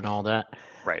 color and all that.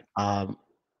 Right.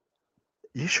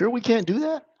 You sure we can't do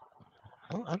that?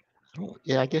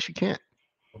 I guess you can't.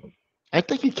 I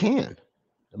think you can.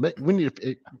 But when you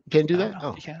can't do that,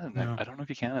 you can in there. I don't know if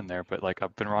you can in there, but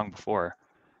I've been wrong before.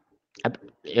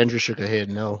 Andrew shook her head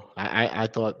no. I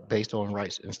thought based on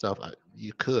rights and stuff,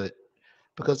 you could,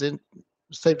 because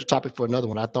save the topic for another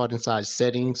one. I thought inside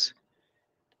settings.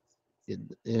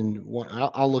 In one,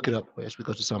 I'll look it up as we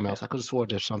go to something else. I could have sworn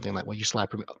there's something like when you slide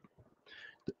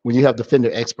when you have Defender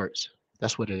experts.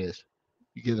 That's what it is.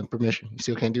 You give them permission. You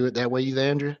still can't do it that way either,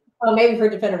 Andrea? Oh, maybe for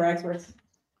Defender experts.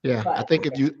 Yeah, But I think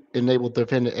if you enable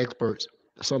Defender experts,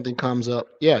 something comes up.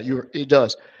 Yeah, it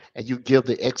does, and you give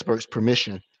the experts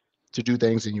permission to do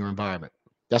things in your environment.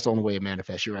 That's the only way it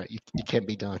manifests. You're right. It can't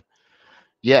be done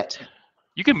yet.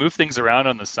 You can move things around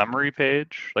on the summary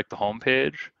page, like the home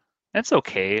page. That's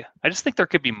okay. I just think there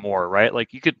could be more, right?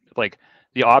 You could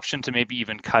the option to maybe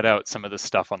even cut out some of the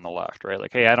stuff on the left, right?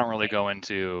 Hey, I don't really go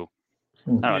into. I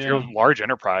don't know, if you're a large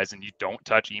enterprise and you don't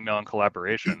touch email and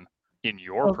collaboration in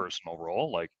your personal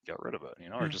role, get rid of it,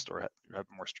 or have it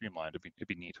more streamlined. It'd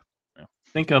be neat.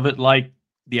 Think of it like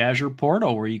the Azure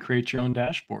portal where you create your own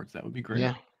dashboards. That would be great.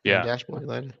 Yeah. Yeah. Dashboard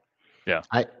later. Yeah.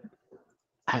 I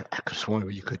could have sworn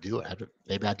you could do it.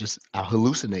 Maybe I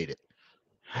hallucinated.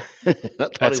 I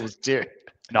thought That's it was there.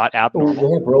 not Well, abnormal.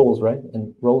 we have roles, right?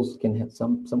 And roles can have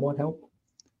somewhat help.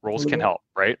 Roles little can bit. help,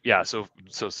 right? Yeah. So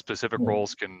specific Yeah.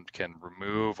 roles can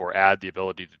remove or add the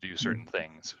ability to do certain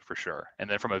things for sure. And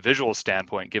then from a visual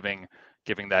standpoint, giving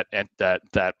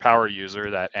that power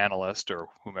user, that analyst, or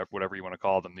whomever, whatever you want to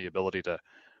call them, the ability to,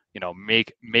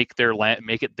 make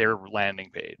it their landing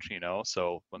page.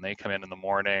 So when they come in the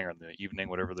morning or in the evening,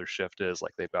 whatever their shift is,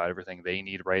 like they've got everything they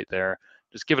need right there.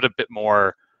 Just give it a bit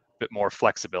more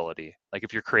flexibility. Like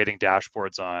if you're creating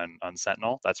dashboards on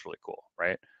Sentinel, that's really cool,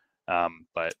 right?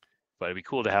 But it'd be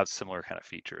cool to have similar kind of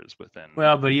features within.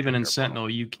 Well, but even in your Sentinel,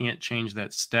 portal. you can't change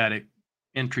that static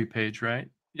entry page, right?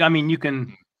 I mean, you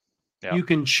can Yeah. you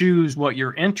can choose what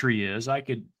your entry is. I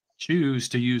could choose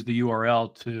to use the URL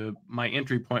to my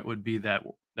entry point would be that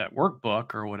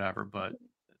workbook or whatever, but at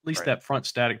least Right. that front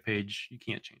static page, you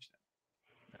can't change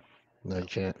that. No, you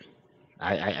can't.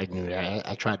 I knew that.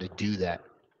 I tried to do that.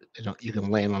 You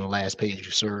can land on the last page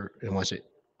you serve, and once it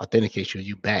authenticates you,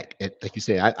 you back. Like you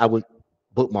said, I would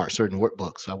bookmark certain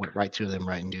workbooks. So I went right to them,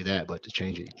 right, and do that. But to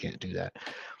change it, you can't do that.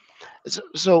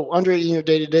 So Andre, in your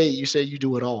day to day, you say you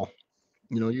do it all.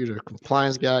 You're the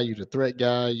compliance guy, you're the threat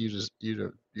guy, you're the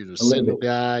Sentinel bit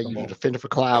guy, of you're the all. Defender for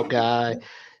Cloud guy,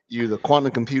 you're the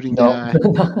quantum computing No, guy.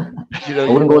 I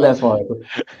wouldn't go that far.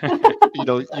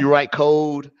 You write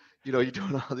code. You're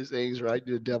doing all these things, right?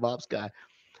 You're a DevOps guy.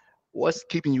 What's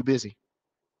keeping you busy?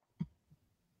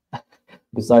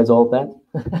 Besides all of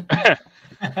that,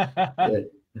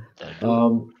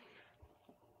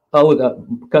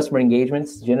 customer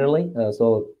engagements generally.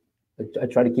 So I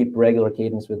try to keep regular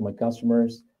cadence with my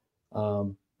customers,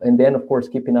 and then of course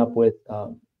keeping up with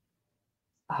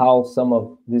how some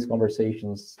of these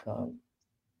conversations,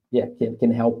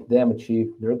 can help them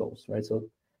achieve their goals, right? So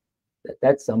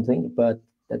that's something, but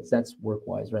that's work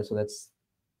wise, right? So that's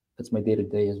my day to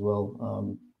day as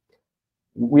well.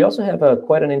 We also have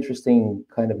quite an interesting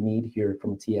kind of need here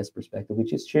from a TS perspective,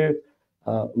 which is to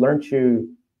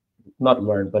not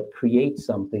learn, but create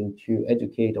something to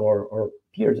educate our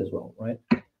peers as well, right,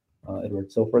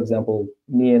 Edward? So, for example,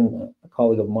 me and a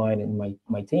colleague of mine in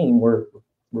my team, we're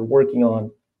working on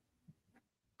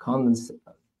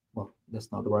well,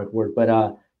 that's not the right word,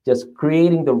 but just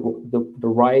creating the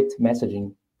right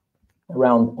messaging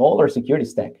around all our security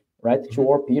stack, right, to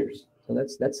our peers. So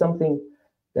that's something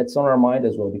that's on our mind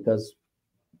as well, because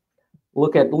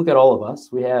look at all of us.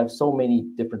 We have so many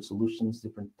different solutions,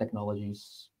 different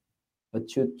technologies, but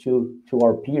to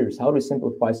our peers, how to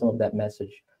simplify some of that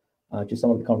message to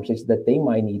some of the conversations that they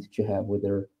might need to have with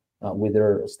their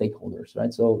stakeholders,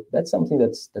 right? So that's something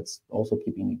that's also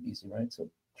keeping me busy, right? So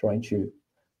trying to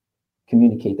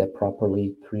communicate that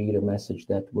properly, create a message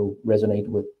that will resonate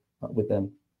with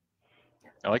them.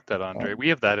 I like that, Andre. We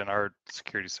have that in our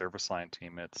security service line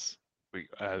team.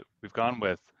 We've gone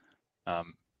with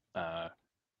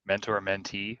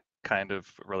mentor-mentee kind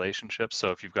of relationships.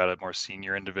 So if you've got a more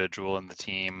senior individual in the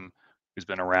team who's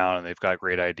been around and they've got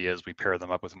great ideas, we pair them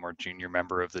up with a more junior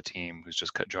member of the team who's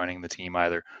just joining the team,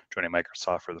 either joining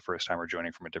Microsoft for the first time or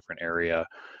joining from a different area,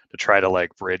 to try to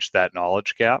bridge that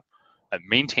knowledge gap.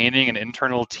 Maintaining an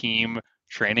internal team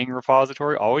training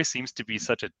repository always seems to be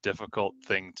such a difficult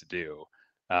thing to do.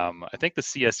 I think the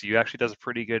CSU actually does a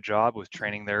pretty good job with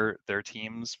training their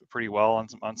teams pretty well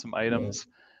on some items.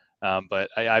 Yeah. But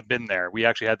I've been there. We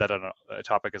actually had that on a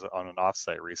topic on an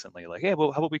offsite recently. Like, hey,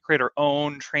 well, how about we create our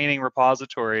own training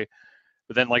repository?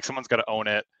 But then someone's got to own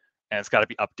it, and it's got to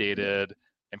be updated,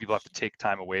 and people have to take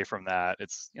time away from that.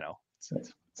 It's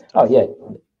oh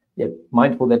yeah.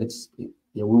 Mindful that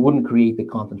we wouldn't create the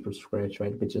content from scratch,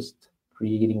 right? But just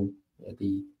creating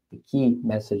the key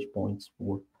message points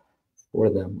for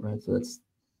them, right? So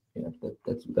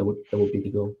that would be the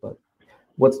goal. But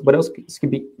what else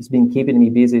is being keeping me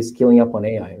busy is skilling up on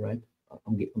AI, right?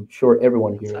 I'm sure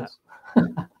everyone here is.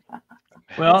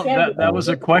 Well, that was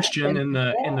a question in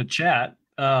the chat.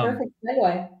 Perfect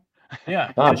segue.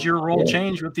 Yeah, has your role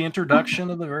changed with the introduction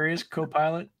of the various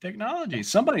Copilot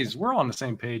technologies? We're on the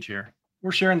same page here.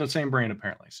 We're sharing the same brain,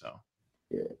 apparently. So.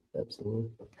 Yeah,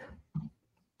 absolutely.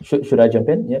 Should I jump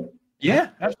in? Yeah. Yeah,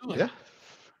 absolutely. Yeah.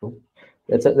 Cool.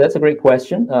 That's a great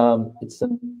question. It's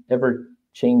an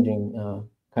ever-changing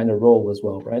kind of role as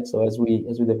well, right? So as we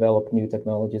develop new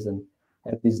technologies and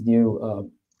have these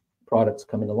new products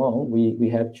coming along, we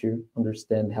have to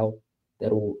understand how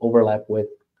that will overlap with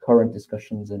current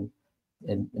discussions and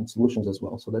solutions as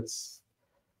well. So that's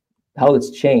how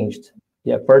it's changed.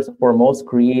 yeah, first and foremost,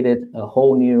 created a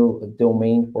whole new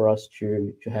domain for us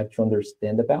to have to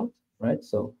understand about, right?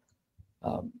 So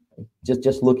um,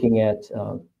 just looking at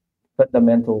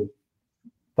fundamental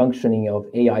functioning of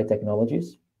AI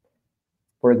technologies.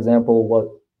 For example,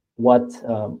 what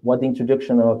the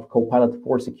introduction of Copilot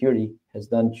for Security has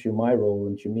done to my role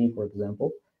and to me, for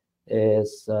example,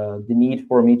 is the need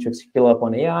for me to skill up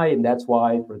on AI, and that's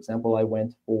why, for example, I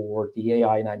went for the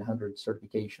AI 900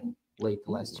 certification late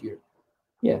last year.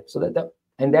 Yeah, so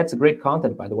and that's a great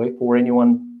content, by the way, for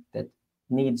anyone that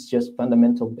needs just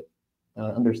fundamental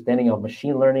understanding of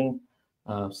machine learning,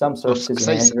 some services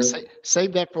in Azure.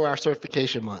 Save that for our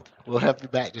certification month. We'll have you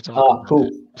back to talk about Cool.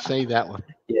 that. Save that one.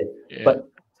 Yeah. Yeah. But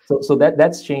so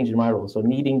that's changed in my role. So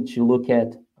needing to look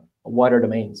at wider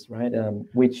domains, right?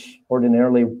 Which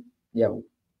ordinarily,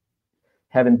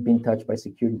 haven't been touched by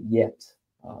security yet.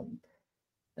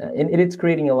 And it's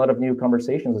creating a lot of new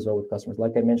conversations as well with customers.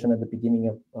 Like I mentioned at the beginning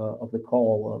of the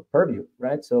call, Purview,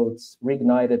 right? So it's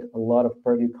reignited a lot of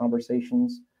Purview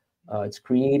conversations. It's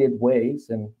created ways,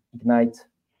 and Ignite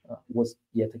was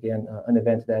yet again an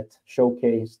event that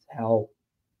showcased how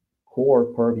core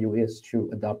Purview is to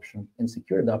adoption and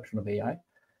secure adoption of AI.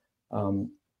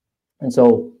 And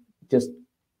so just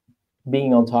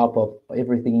being on top of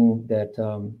everything that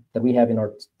that we have in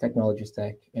our technology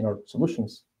stack, in our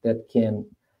solutions that can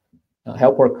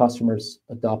help our customers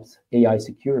adopt AI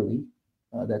securely.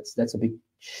 That's a big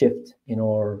shift in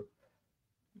our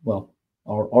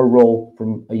role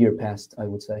from a year past, I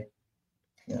would say.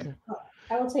 Yeah.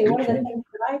 I will tell you, one of the things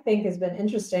that I think has been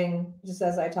interesting, just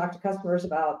as I talk to customers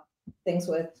about things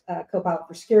with Copilot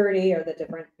for Security or the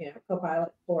different,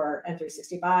 Copilot for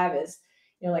M365 is,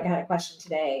 like I had a question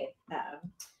today.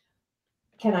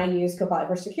 Can I use Copilot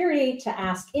for Security to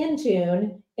ask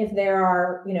Intune if there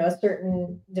are, a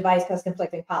certain device has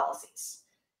conflicting policies?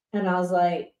 And I was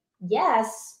like,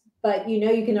 yes, but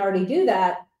you can already do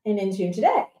that in Intune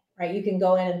today, right? You can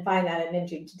go in and find that in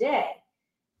Intune today.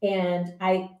 And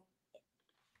I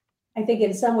think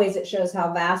in some ways it shows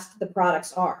how vast the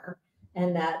products are,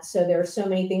 and that so there are so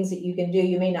many things that you can do.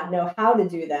 You may not know how to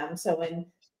do them. So in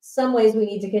some ways we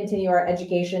need to continue our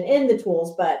education in the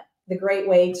tools, but the great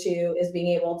way is being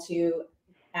able to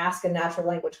ask a natural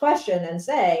language question and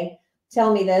say,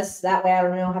 tell me this. That way I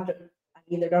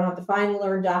either don't have to find and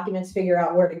learn documents, figure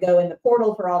out where to go in the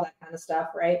portal for all that kind of stuff,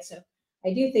 right? So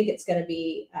I do think it's going to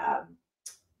be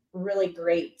really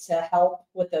great to help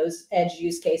with those edge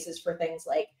use cases for things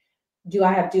like, do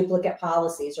I have duplicate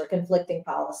policies or conflicting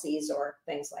policies or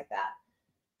things like that?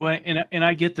 Well, and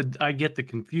I get the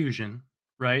confusion,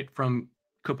 right, from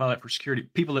Copilot for Security,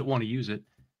 people that want to use it,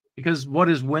 because what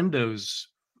is Windows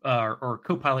or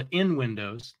Copilot in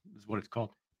Windows is what it's called.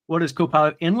 What does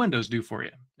Copilot in Windows do for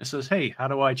you? It says, hey, how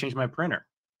do I change my printer?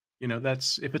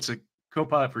 That's if it's a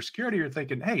Copilot for Security, you're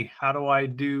thinking, hey, how do I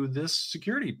do this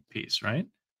security piece, right?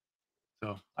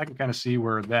 So I can kind of see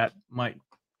where that might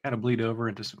kind of bleed over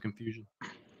into some confusion.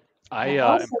 I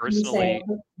am personally.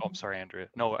 Oh, I'm sorry, Andrea.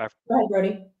 No, go ahead,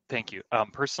 Brody. Thank you.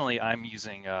 Personally, I'm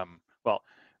using.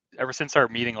 Ever since our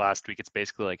meeting last week, it's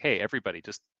basically like, hey, everybody,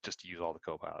 just use all the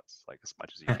Copilots like as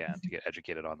much as you can to get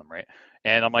educated on them, right?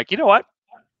 And I'm like, you know what?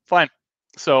 Fine.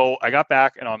 So I got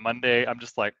back, and on Monday, I'm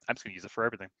just like, I'm just gonna use it for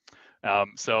everything.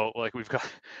 So like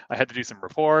I had to do some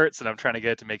reports, and I'm trying to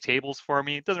get it to make tables for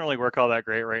me. It doesn't really work all that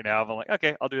great right now. But I'm like,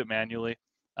 okay, I'll do it manually.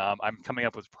 I'm coming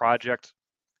up with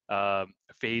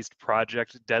phased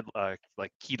project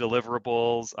like key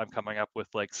deliverables. I'm coming up with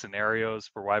like scenarios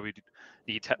for why we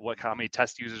need how many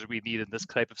test users we need in this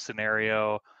type of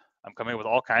scenario. I'm coming up with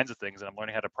all kinds of things, and I'm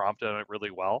learning how to prompt on it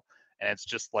really well. And it's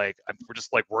just like we're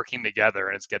just like working together,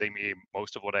 and it's getting me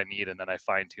most of what I need, and then I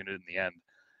fine tune it in the end.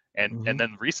 And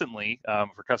then recently,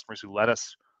 for customers who let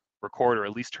us record or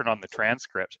at least turn on the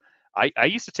transcript, I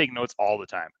used to take notes all the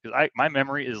time because my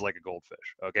memory is like a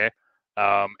goldfish. Okay.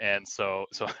 And so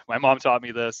my mom taught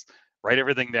me this, write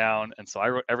everything down. And so I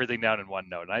wrote everything down in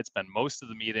OneNote, and I'd spend most of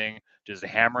the meeting just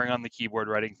hammering on the keyboard,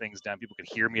 writing things down. People could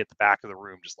hear me at the back of the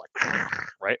room, just like,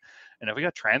 right. And if we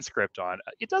got transcript on,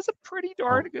 it does a pretty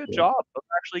darn good job of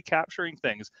actually capturing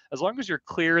things. As long as you're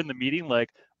clear in the meeting, like,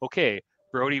 okay,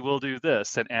 Brody will do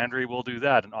this and Andre will do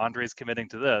that and Andre's committing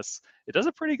to this. It does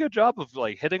a pretty good job of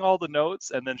like hitting all the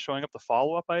notes and then showing up the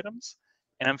follow-up items.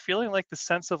 And I'm feeling like the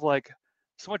sense of like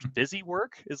so much busy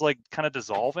work is like kind of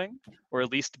dissolving, or at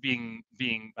least being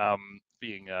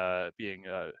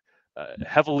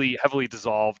heavily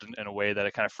dissolved in a way that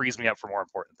it kind of frees me up for more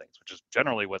important things, which is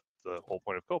generally what the whole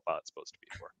point of Copilot is supposed to be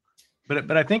for.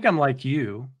 But I think I'm like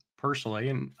you personally,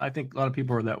 and I think a lot of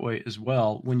people are that way as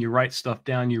well. When you write stuff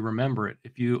down, you remember it.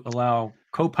 If you allow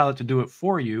Copilot to do it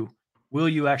for you, will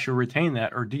you actually retain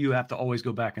that, or do you have to always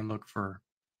go back and look for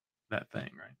that thing,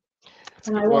 right?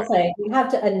 And I will say, you have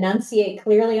to enunciate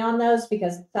clearly on those,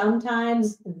 because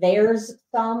sometimes there's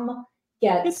some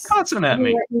It's gets cussing at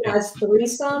me. written as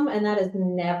threesome, and that is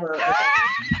never a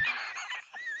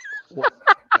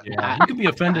Yeah, you can be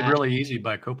offended really easy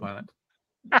by Copilot.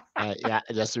 Yeah,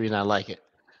 that's the reason I like it.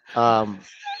 Um,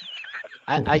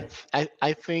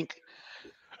 I think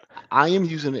I am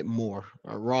using it more.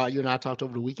 Rod, you and I talked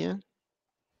over the weekend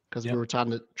because we Yep. were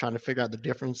trying to figure out the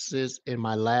differences in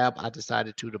my lab. I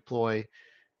decided to deploy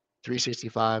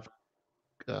 365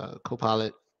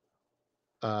 Copilot,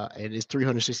 and it's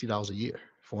 $360 a year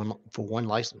for one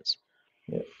license.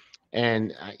 Yeah.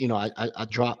 And I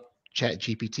dropped Chat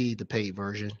GPT, the paid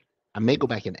version. I may go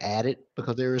back and add it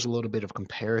because there is a little bit of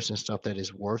comparison stuff that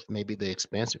is worth maybe the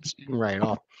expense. You can write it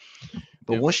off.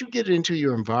 But Yep. once you get it into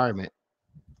your environment,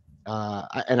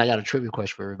 and I got a trivia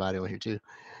question for everybody on here too.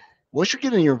 Once you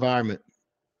get in your environment,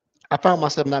 I found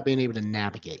myself not being able to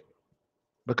navigate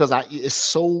because it's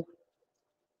so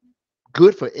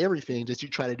good for everything that you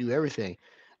try to do everything.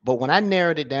 But when I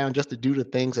narrowed it down just to do the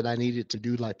things that I needed to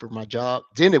do, like for my job,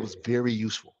 then it was very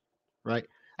useful, right?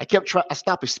 I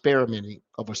stopped experimenting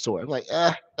of a sort. I'm like,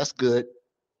 that's good.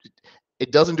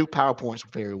 It doesn't do PowerPoints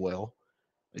very well,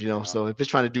 so if it's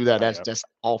trying to do that, that's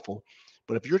awful.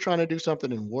 But if you're trying to do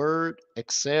something in Word,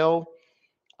 Excel,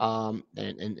 and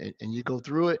you go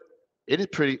through it,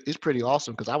 it's pretty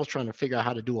awesome, because I was trying to figure out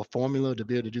how to do a formula to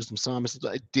be able to do some sums.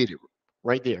 It did it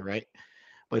right there, right?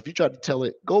 But if you try to tell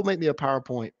it, go make me a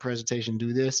PowerPoint presentation,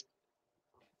 do this,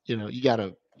 you got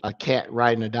a cat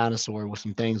riding a dinosaur with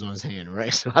some things on his hand,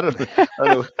 right? So I don't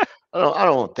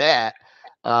want that.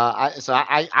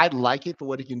 I like it for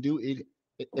what it can do.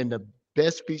 And the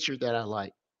best feature that I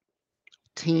like,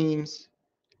 Teams,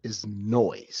 is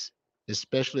noise,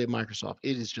 especially at Microsoft.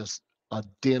 It is just a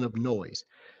den of noise.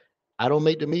 I don't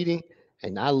make the meeting,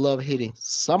 and I love hitting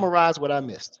summarize what I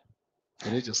missed,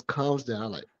 and it just comes down.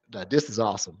 I'm like, "Nah, this is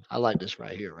awesome. I like this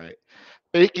right here, right?"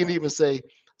 It can even say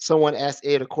someone asked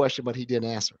Ed a question, but he didn't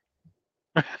answer.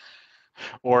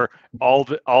 Or all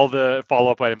the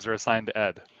follow-up items are assigned to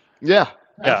Ed. Yeah,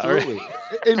 Yeah, absolutely.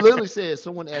 It literally says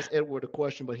someone asked Edward a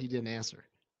question, but he didn't answer.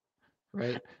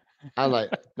 Right? I like,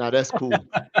 now that's cool,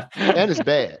 and it's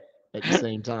bad at the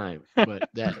same time. But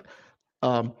that,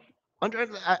 Andre,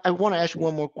 I want to ask you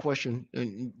one more question,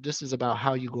 and this is about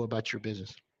how you go about your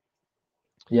business.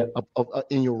 Yeah.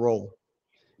 In your role,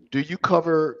 do you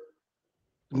cover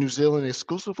New Zealand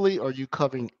exclusively, or are you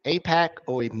covering APAC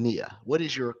or EMEA? What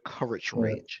is your coverage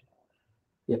range?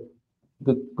 Yeah.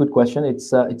 Good question.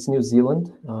 It's New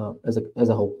Zealand as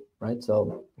a whole, right?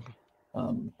 So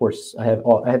of course I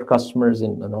have customers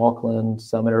in Auckland,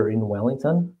 some are in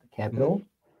Wellington, the capital.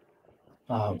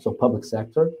 So public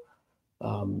sector,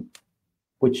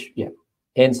 which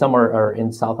and some are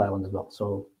in South Island as well.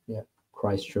 So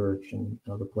Christchurch and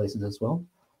other places as well.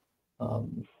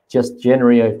 Just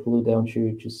January, I flew down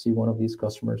to see one of these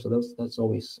customers. So that's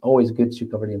always good to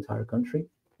cover the entire country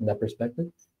from that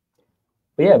perspective.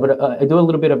 But I do a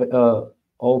little bit of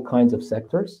all kinds of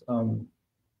sectors.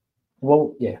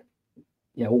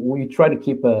 We try to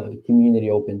keep a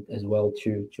community open as well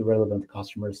to relevant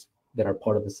customers that are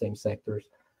part of the same sectors.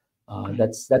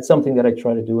 That's something that I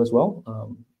try to do as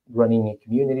well. Running a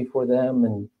community for them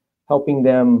and helping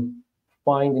them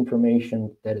find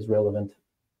information that is relevant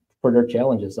for their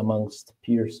challenges amongst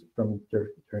peers from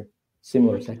their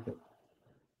similar sector.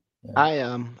 I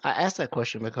asked that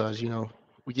question because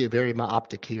we get very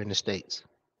myopic here in the States,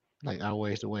 like our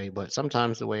ways the way, but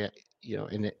sometimes the way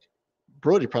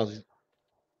Brody probably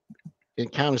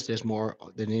encounters this more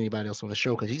than anybody else on the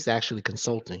show, because he's actually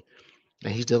consulting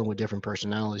and he's dealing with different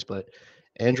personalities. But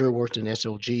Andrew worked in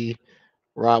SOG,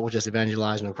 Rod was just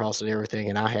evangelizing across and everything,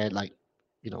 and I had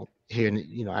here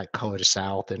in I cover the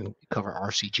South and cover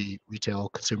RCG, retail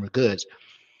consumer goods.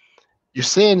 You're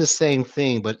saying the same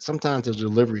thing, but sometimes the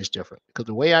delivery is different, because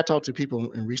the way I talk to people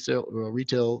in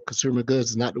retail consumer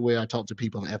goods is not the way I talk to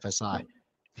people in FSI.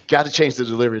 You got to change the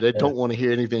delivery. They don't want to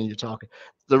hear anything you're talking.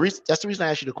 That's the reason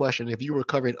I asked you the question. If you were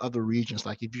covering other regions,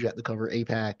 like if you had to cover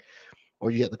APAC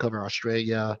or you had to cover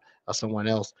Australia or someone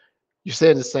else, you're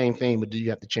saying the same thing, but do you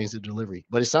have to change the delivery?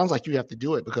 But it sounds like you have to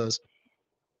do it because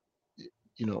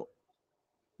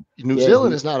New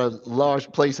Zealand is not a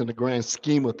large place in the grand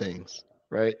scheme of things,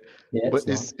 right? But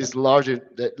it's larger.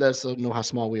 That lets us know how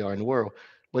small we are in the world.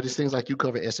 But it seems like you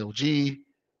cover SLG,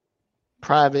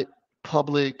 private,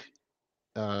 public,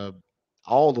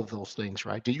 all of those things,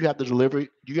 right? Do you have the delivery?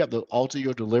 Do you have to alter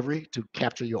your delivery to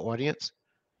capture your audience?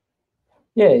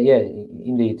 Yeah,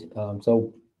 indeed.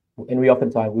 So, and we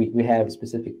oftentimes we have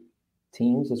specific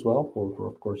teams as well for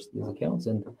of course these accounts,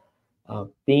 and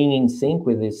being in sync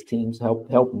with these teams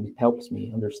helps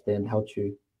me understand how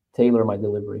to tailor my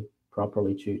delivery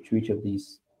properly to each of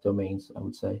these domains, I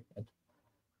would say. So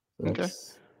Okay.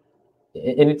 that's,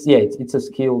 and it's a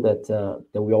skill that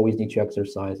we always need to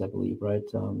exercise, I believe, right?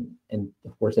 And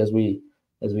of course, as we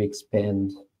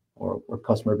expand our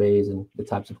customer base and the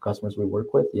types of customers we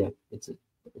work with,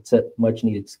 it's a much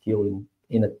needed skill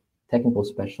in a technical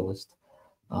specialist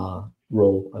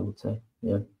role, I would say.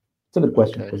 Yeah, it's a good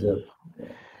question because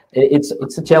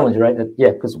it's a challenge, right?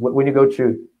 Yeah, because when you go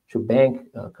to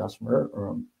bank customer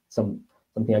or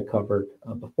something I covered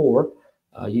before,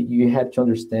 you have to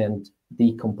understand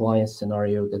the compliance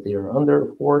scenario that they are under,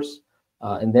 of course,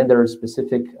 and then there are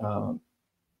specific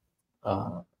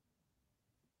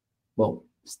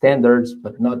standards,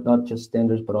 but not just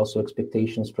standards, but also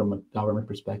expectations from a government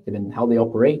perspective and how they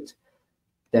operate.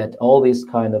 That all these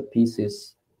kind of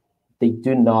pieces, they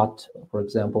do not, for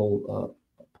example,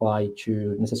 apply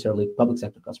to necessarily public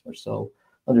sector customers. So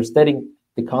understanding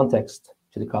the context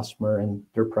to the customer and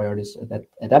their priorities at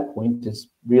that point is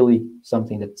really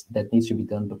something that needs to be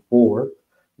done before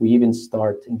we even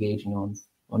start engaging on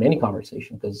any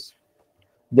conversation, because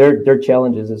their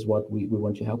challenges is what we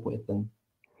want to help with, and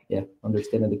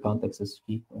understanding the context is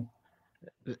key.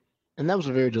 And that was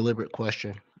a very deliberate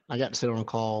question. I got to sit on a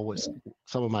call with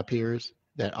some of my peers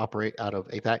that operate out of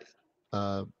APAC,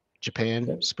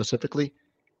 Japan specifically,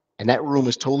 and that room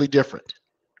is totally different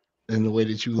than the way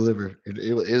that you deliver. It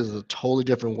is a totally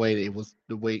different way. It was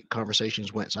the way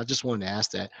conversations went. So I just wanted to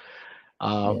ask that,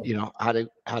 you know, how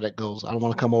that goes. I don't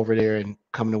want to come over there and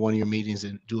come to one of your meetings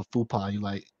and do a faux pas. You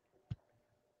like,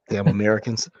 damn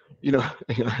Americans, you know,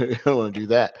 I don't want to do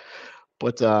that.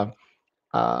 But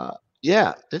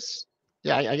yeah,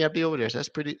 I gotta be over there. So that's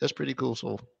pretty cool.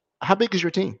 So how big is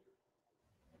your team?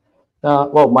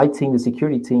 Well, my team, the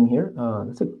security team here,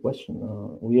 that's a good question.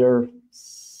 We are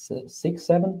 6,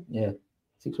 7,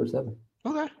 6 or 7.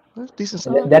 Okay, that's decent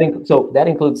And size. that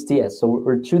includes TS. So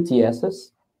we're 2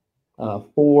 TSs,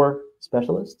 4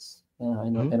 specialists,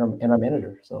 and our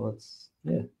manager. So it's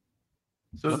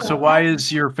So why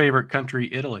is your favorite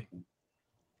country Italy?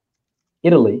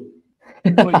 Italy.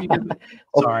 Well,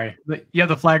 sorry, you have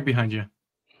the flag behind you.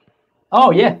 Oh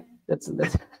yeah, that's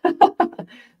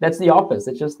that's the office.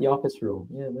 It's just the office room.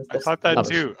 Yeah, I thought that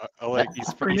too. Like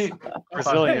he's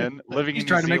Brazilian, living in New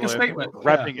trying to Zealand, make a statement.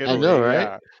 repping Italy. I know,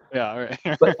 right? Yeah.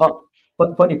 Right.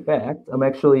 But funny fact,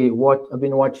 I've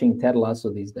been watching Ted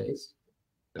Lasso these days.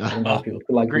 I don't know if you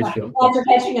like Great this show. show. After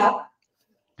catching up.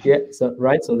 Yeah, so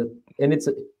and it's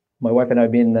my wife and I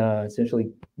have been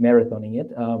essentially marathoning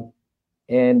it.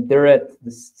 And they're at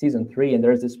the season 3, and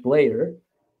there's this player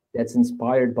that's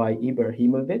inspired by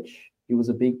Ibrahimovic. He was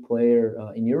a big player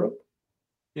in Europe.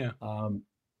 Yeah.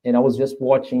 And I was just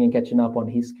watching and catching up on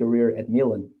his career at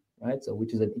Milan, right? So,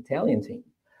 which is an Italian team.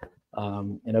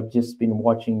 And I've just been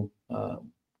watching,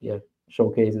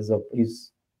 showcases of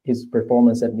his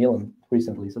performance at Milan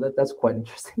recently. So that's quite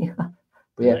interesting.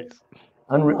 But yeah, Nice.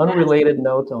 Unrelated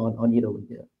note on Italy.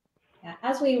 Yeah. Yeah,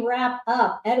 as we wrap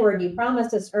up, Edward, you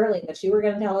promised us early that you were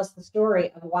going to tell us the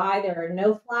story of why there are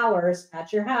no flowers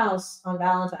at your house on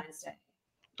Valentine's Day.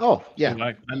 Oh yeah, Ooh,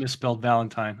 I misspelled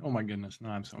Valentine. Oh my goodness, no,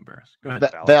 I'm so embarrassed. Go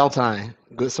ahead. Valentine.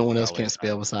 Good, someone else can't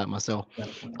spell beside myself.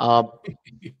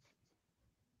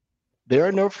 There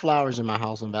are no flowers in my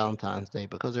house on Valentine's Day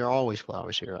because there are always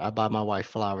flowers here. I buy my wife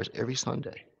flowers every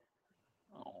Sunday.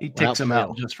 He Without takes them out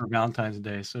fail. just for Valentine's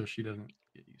Day, so she doesn't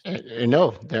get used to it. And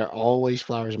no, there are always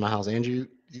flowers in my house. Andrew,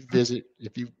 you visit,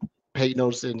 if you pay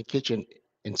notice in the kitchen,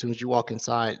 and as soon as you walk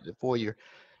inside the foyer,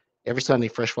 every Sunday,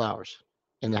 fresh flowers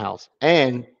in the house.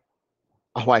 And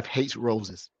my wife hates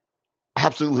roses.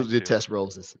 Absolutely Mine too. detests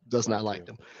roses. Does Mine not like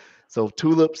too. them. So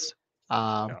tulips,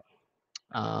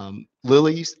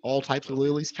 lilies, all types of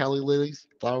lilies, Cali lilies,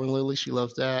 flowering lilies. She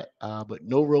loves that. But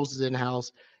no roses in the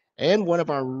house. And one of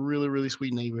our really, really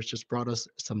sweet neighbors just brought us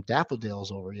some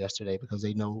daffodils over yesterday because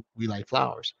they know we like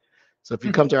flowers. So if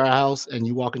you come to our house and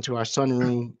you walk into our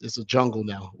sunroom, it's a jungle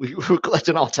now. We're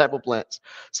collecting all type of plants.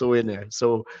 So in there.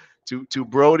 So to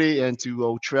Brody and to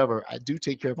old Trevor, I do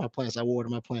take care of my plants. I water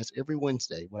my plants every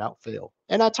Wednesday without fail.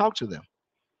 And I talk to them.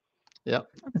 Yep.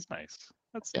 That's nice.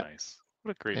 That's Yep. nice.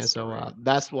 What a great And story. so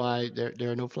that's why there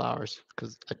are no flowers,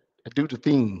 because I do the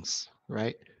things,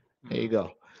 right? There you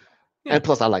go. Yeah. And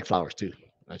plus I like flowers too.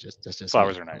 That's just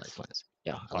Flowers me. are I like nice. plants.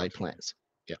 Yeah, I Flowers like are plants.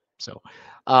 Yeah. So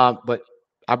but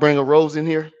I bring a rose in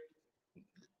here.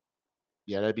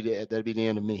 Yeah, that'd be the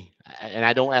end of me. And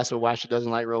I don't ask her why she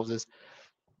doesn't like roses.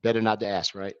 Better not to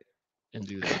ask, right? And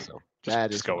do that. So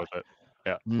that just is go why. with it.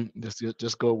 Yeah.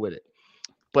 Just go with it.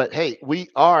 But hey, we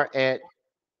are at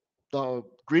the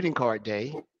greeting card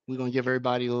day. We're gonna give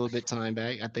everybody a little bit time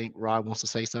back. I think Rod wants to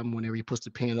say something whenever he puts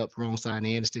the pen up wrong side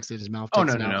in and sticks it in his mouth, Oh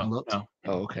takes no, it no, out no, and looks. no,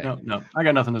 Oh, okay. no. I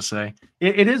got nothing to say.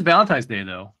 It is Valentine's Day,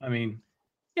 though. I mean,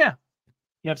 yeah,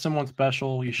 you have someone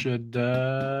special, you should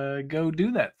go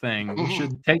do that thing. You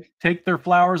should take their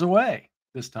flowers away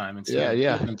this time instead.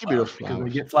 Yeah, of giving them give me those because they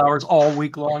flowers. get flowers all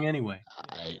week long anyway.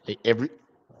 Every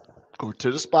go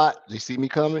to the spot. They see me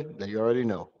coming. They already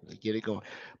know. They get it going.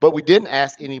 But we didn't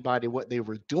ask anybody what they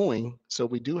were doing, so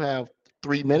we do have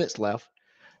 3 minutes left.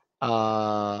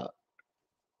 Oh,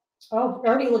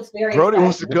 Brody looks very Brody excited.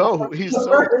 wants to go. He's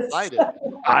so excited.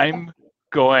 I'm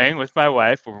going with my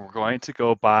wife. We're going to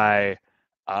go buy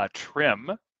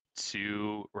trim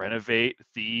to renovate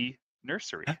the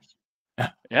nursery.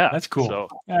 Yeah, That's cool. So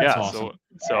That's awesome.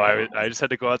 So I just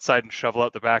had to go outside and shovel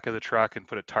out the back of the truck and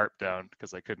put a tarp down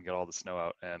because I couldn't get all the snow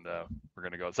out, and we're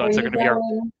gonna go. So it's going to be our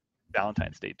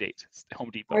Valentine's Day date. It's Home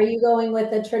Depot. Are you going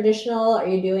with the traditional? Are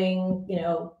you doing,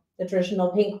 the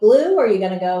traditional pink blue? Or are you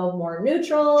going to go more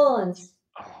neutral? And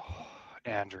Oh,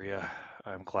 Andrea,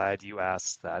 I'm glad you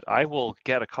asked that. I will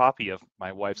get a copy of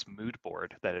my wife's mood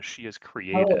board that she has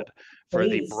created for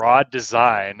the please. broad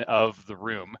design of the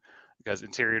room, because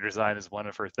interior design is one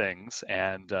of her things,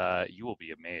 and you will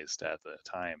be amazed at the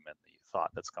time and the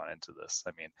thought that's gone into this.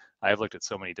 I mean, I've looked at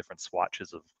so many different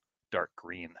swatches of dark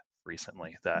green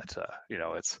recently that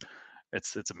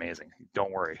it's amazing.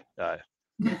 Don't worry.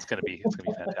 It's gonna be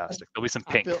fantastic. There'll be some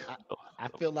pink. I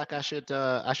feel like I should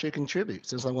contribute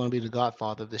since I'm going to be the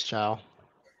godfather of this child.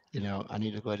 I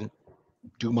need to go ahead and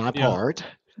do my part.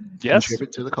 Yes.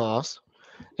 Contribute to the cause.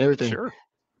 Everything. Sure.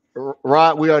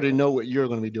 Rod, we already know what you're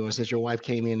going to be doing since your wife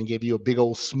came in and gave you a big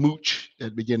old smooch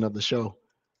at the beginning of the show.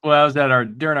 Well, I was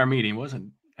at during our meeting. It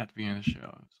wasn't at the beginning of the show. It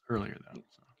was earlier though.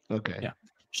 So. Okay. Yeah.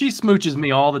 She smooches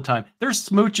me all the time. There's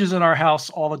smooches in our house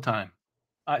all the time.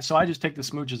 So I just take the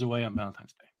smooches away on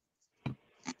Valentine's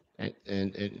Day.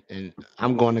 And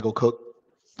I'm going to go cook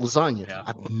lasagna. Yeah.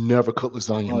 I've never cooked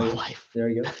lasagna in my life. There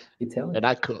you go. Italian. And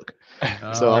I cook.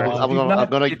 So I'm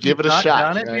going to give it a shot. If you've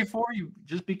not done it right? before, you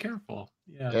just be careful.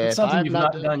 Yeah. If Yeah, it's if something I've you've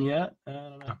not not done yet, I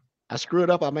don't know. I screw it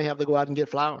up. I may have to go out and get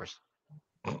flowers.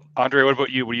 Andre, what about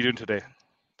you? What are you doing today,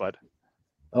 bud?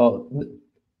 Oh,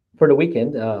 for the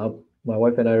weekend, my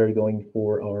wife and I are going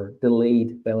for our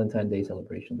delayed Valentine's Day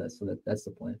celebration. That's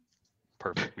the plan.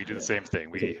 Perfect. We do the same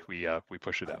thing. We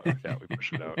push it out. Yeah, we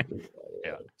push it out.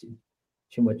 Yeah.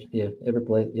 Too much. Yeah. Every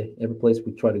place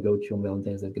we try to go to on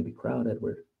Valentine's Day is gonna be crowded.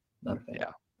 We're not a fan.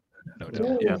 Yeah. No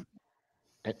doubt. Yeah.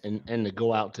 And to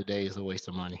go out today is a waste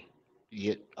of money.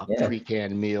 You get a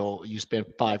pre-canned meal. You spend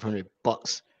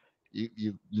 $500.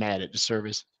 You mad at the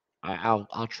service.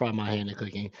 I'll try my hand at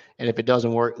cooking, and if it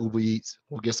doesn't work, Uber Eats.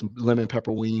 We'll get some lemon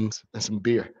pepper wings and some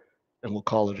beer, and we'll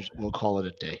call it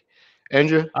a day.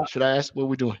 Andrea, should I ask what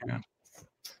we're doing?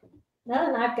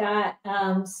 Then I've got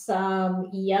some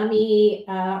yummy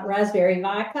raspberry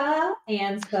vodka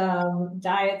and some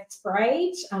diet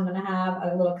Sprite. I'm going to have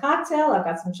a little cocktail. I've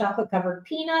got some chocolate covered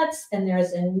peanuts, and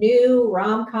there's a new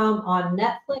rom-com on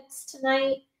Netflix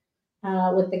tonight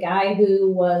with the guy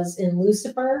who was in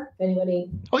Lucifer. If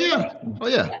anybody? Oh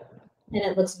yeah. And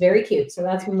it looks very cute. So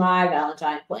that's my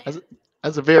Valentine plan.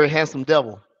 That's a very handsome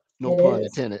devil. No It pun is.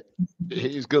 intended.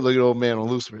 He's a good looking old man on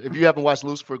Lucifer. If you haven't watched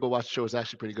Lucifer, go watch the show. It's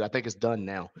actually pretty good. I think it's done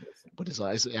now, but it's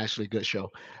actually a good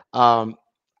show.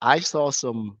 I saw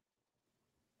some,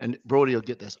 and Brody will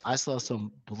get this. I saw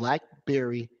some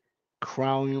blackberry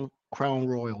Crown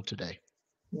Royal today.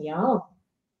 Yum.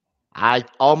 I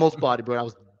almost bought it, but I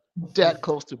was that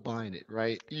close to buying it.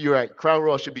 Right? You're right. Crown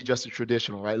Royal should be just a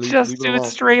traditional, right? Just do it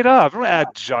straight up. Don't add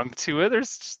junk to it.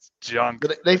 There's just junk.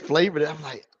 But they flavored it. I'm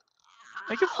like,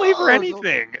 they can flavor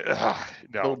anything. No,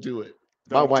 don't do it.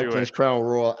 My wife drinks Crown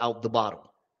Royal out the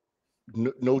bottle.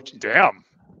 No. Damn.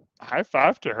 High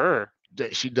five to her.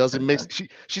 She doesn't mix.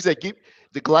 She said, "Keep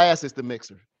the glass is the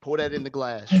mixer. Pour that in the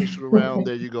glass. Switch it around.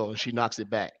 There you go." And she knocks it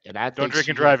back. And I don't drink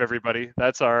and drive, everybody.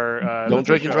 That's our. Don't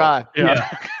drink and drive. Yeah.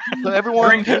 So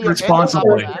everyone, drink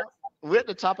responsibly. We're at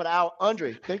the top of the hour.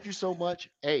 Andre, thank you so much.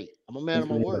 Hey, I'm a man of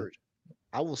my word.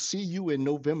 I will see you in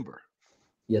November.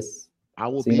 Yes. I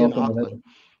will be in Auckland.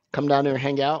 Come down there and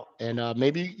hang out, and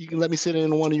maybe you can let me sit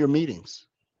in one of your meetings,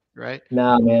 right?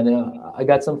 Nah, man, I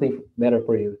got something better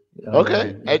for you.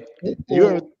 Okay,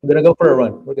 we're gonna go for a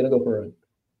run. We're gonna go for a run.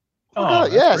 Oh,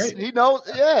 yes, great. he knows.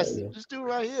 Yes, just do it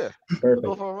right here. Perfect.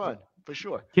 Go for a run for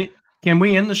sure. Can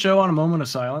we end the show on a moment of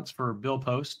silence for Bill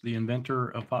Post, the inventor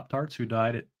of Pop-Tarts, who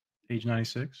died at age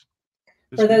 96?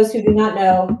 For those who do not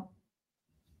know,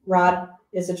 Rod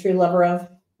is a true lover of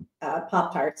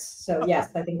Pop-Tarts. So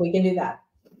yes, I think we can do that.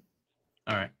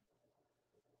 All right.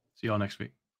 See y'all next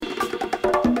week.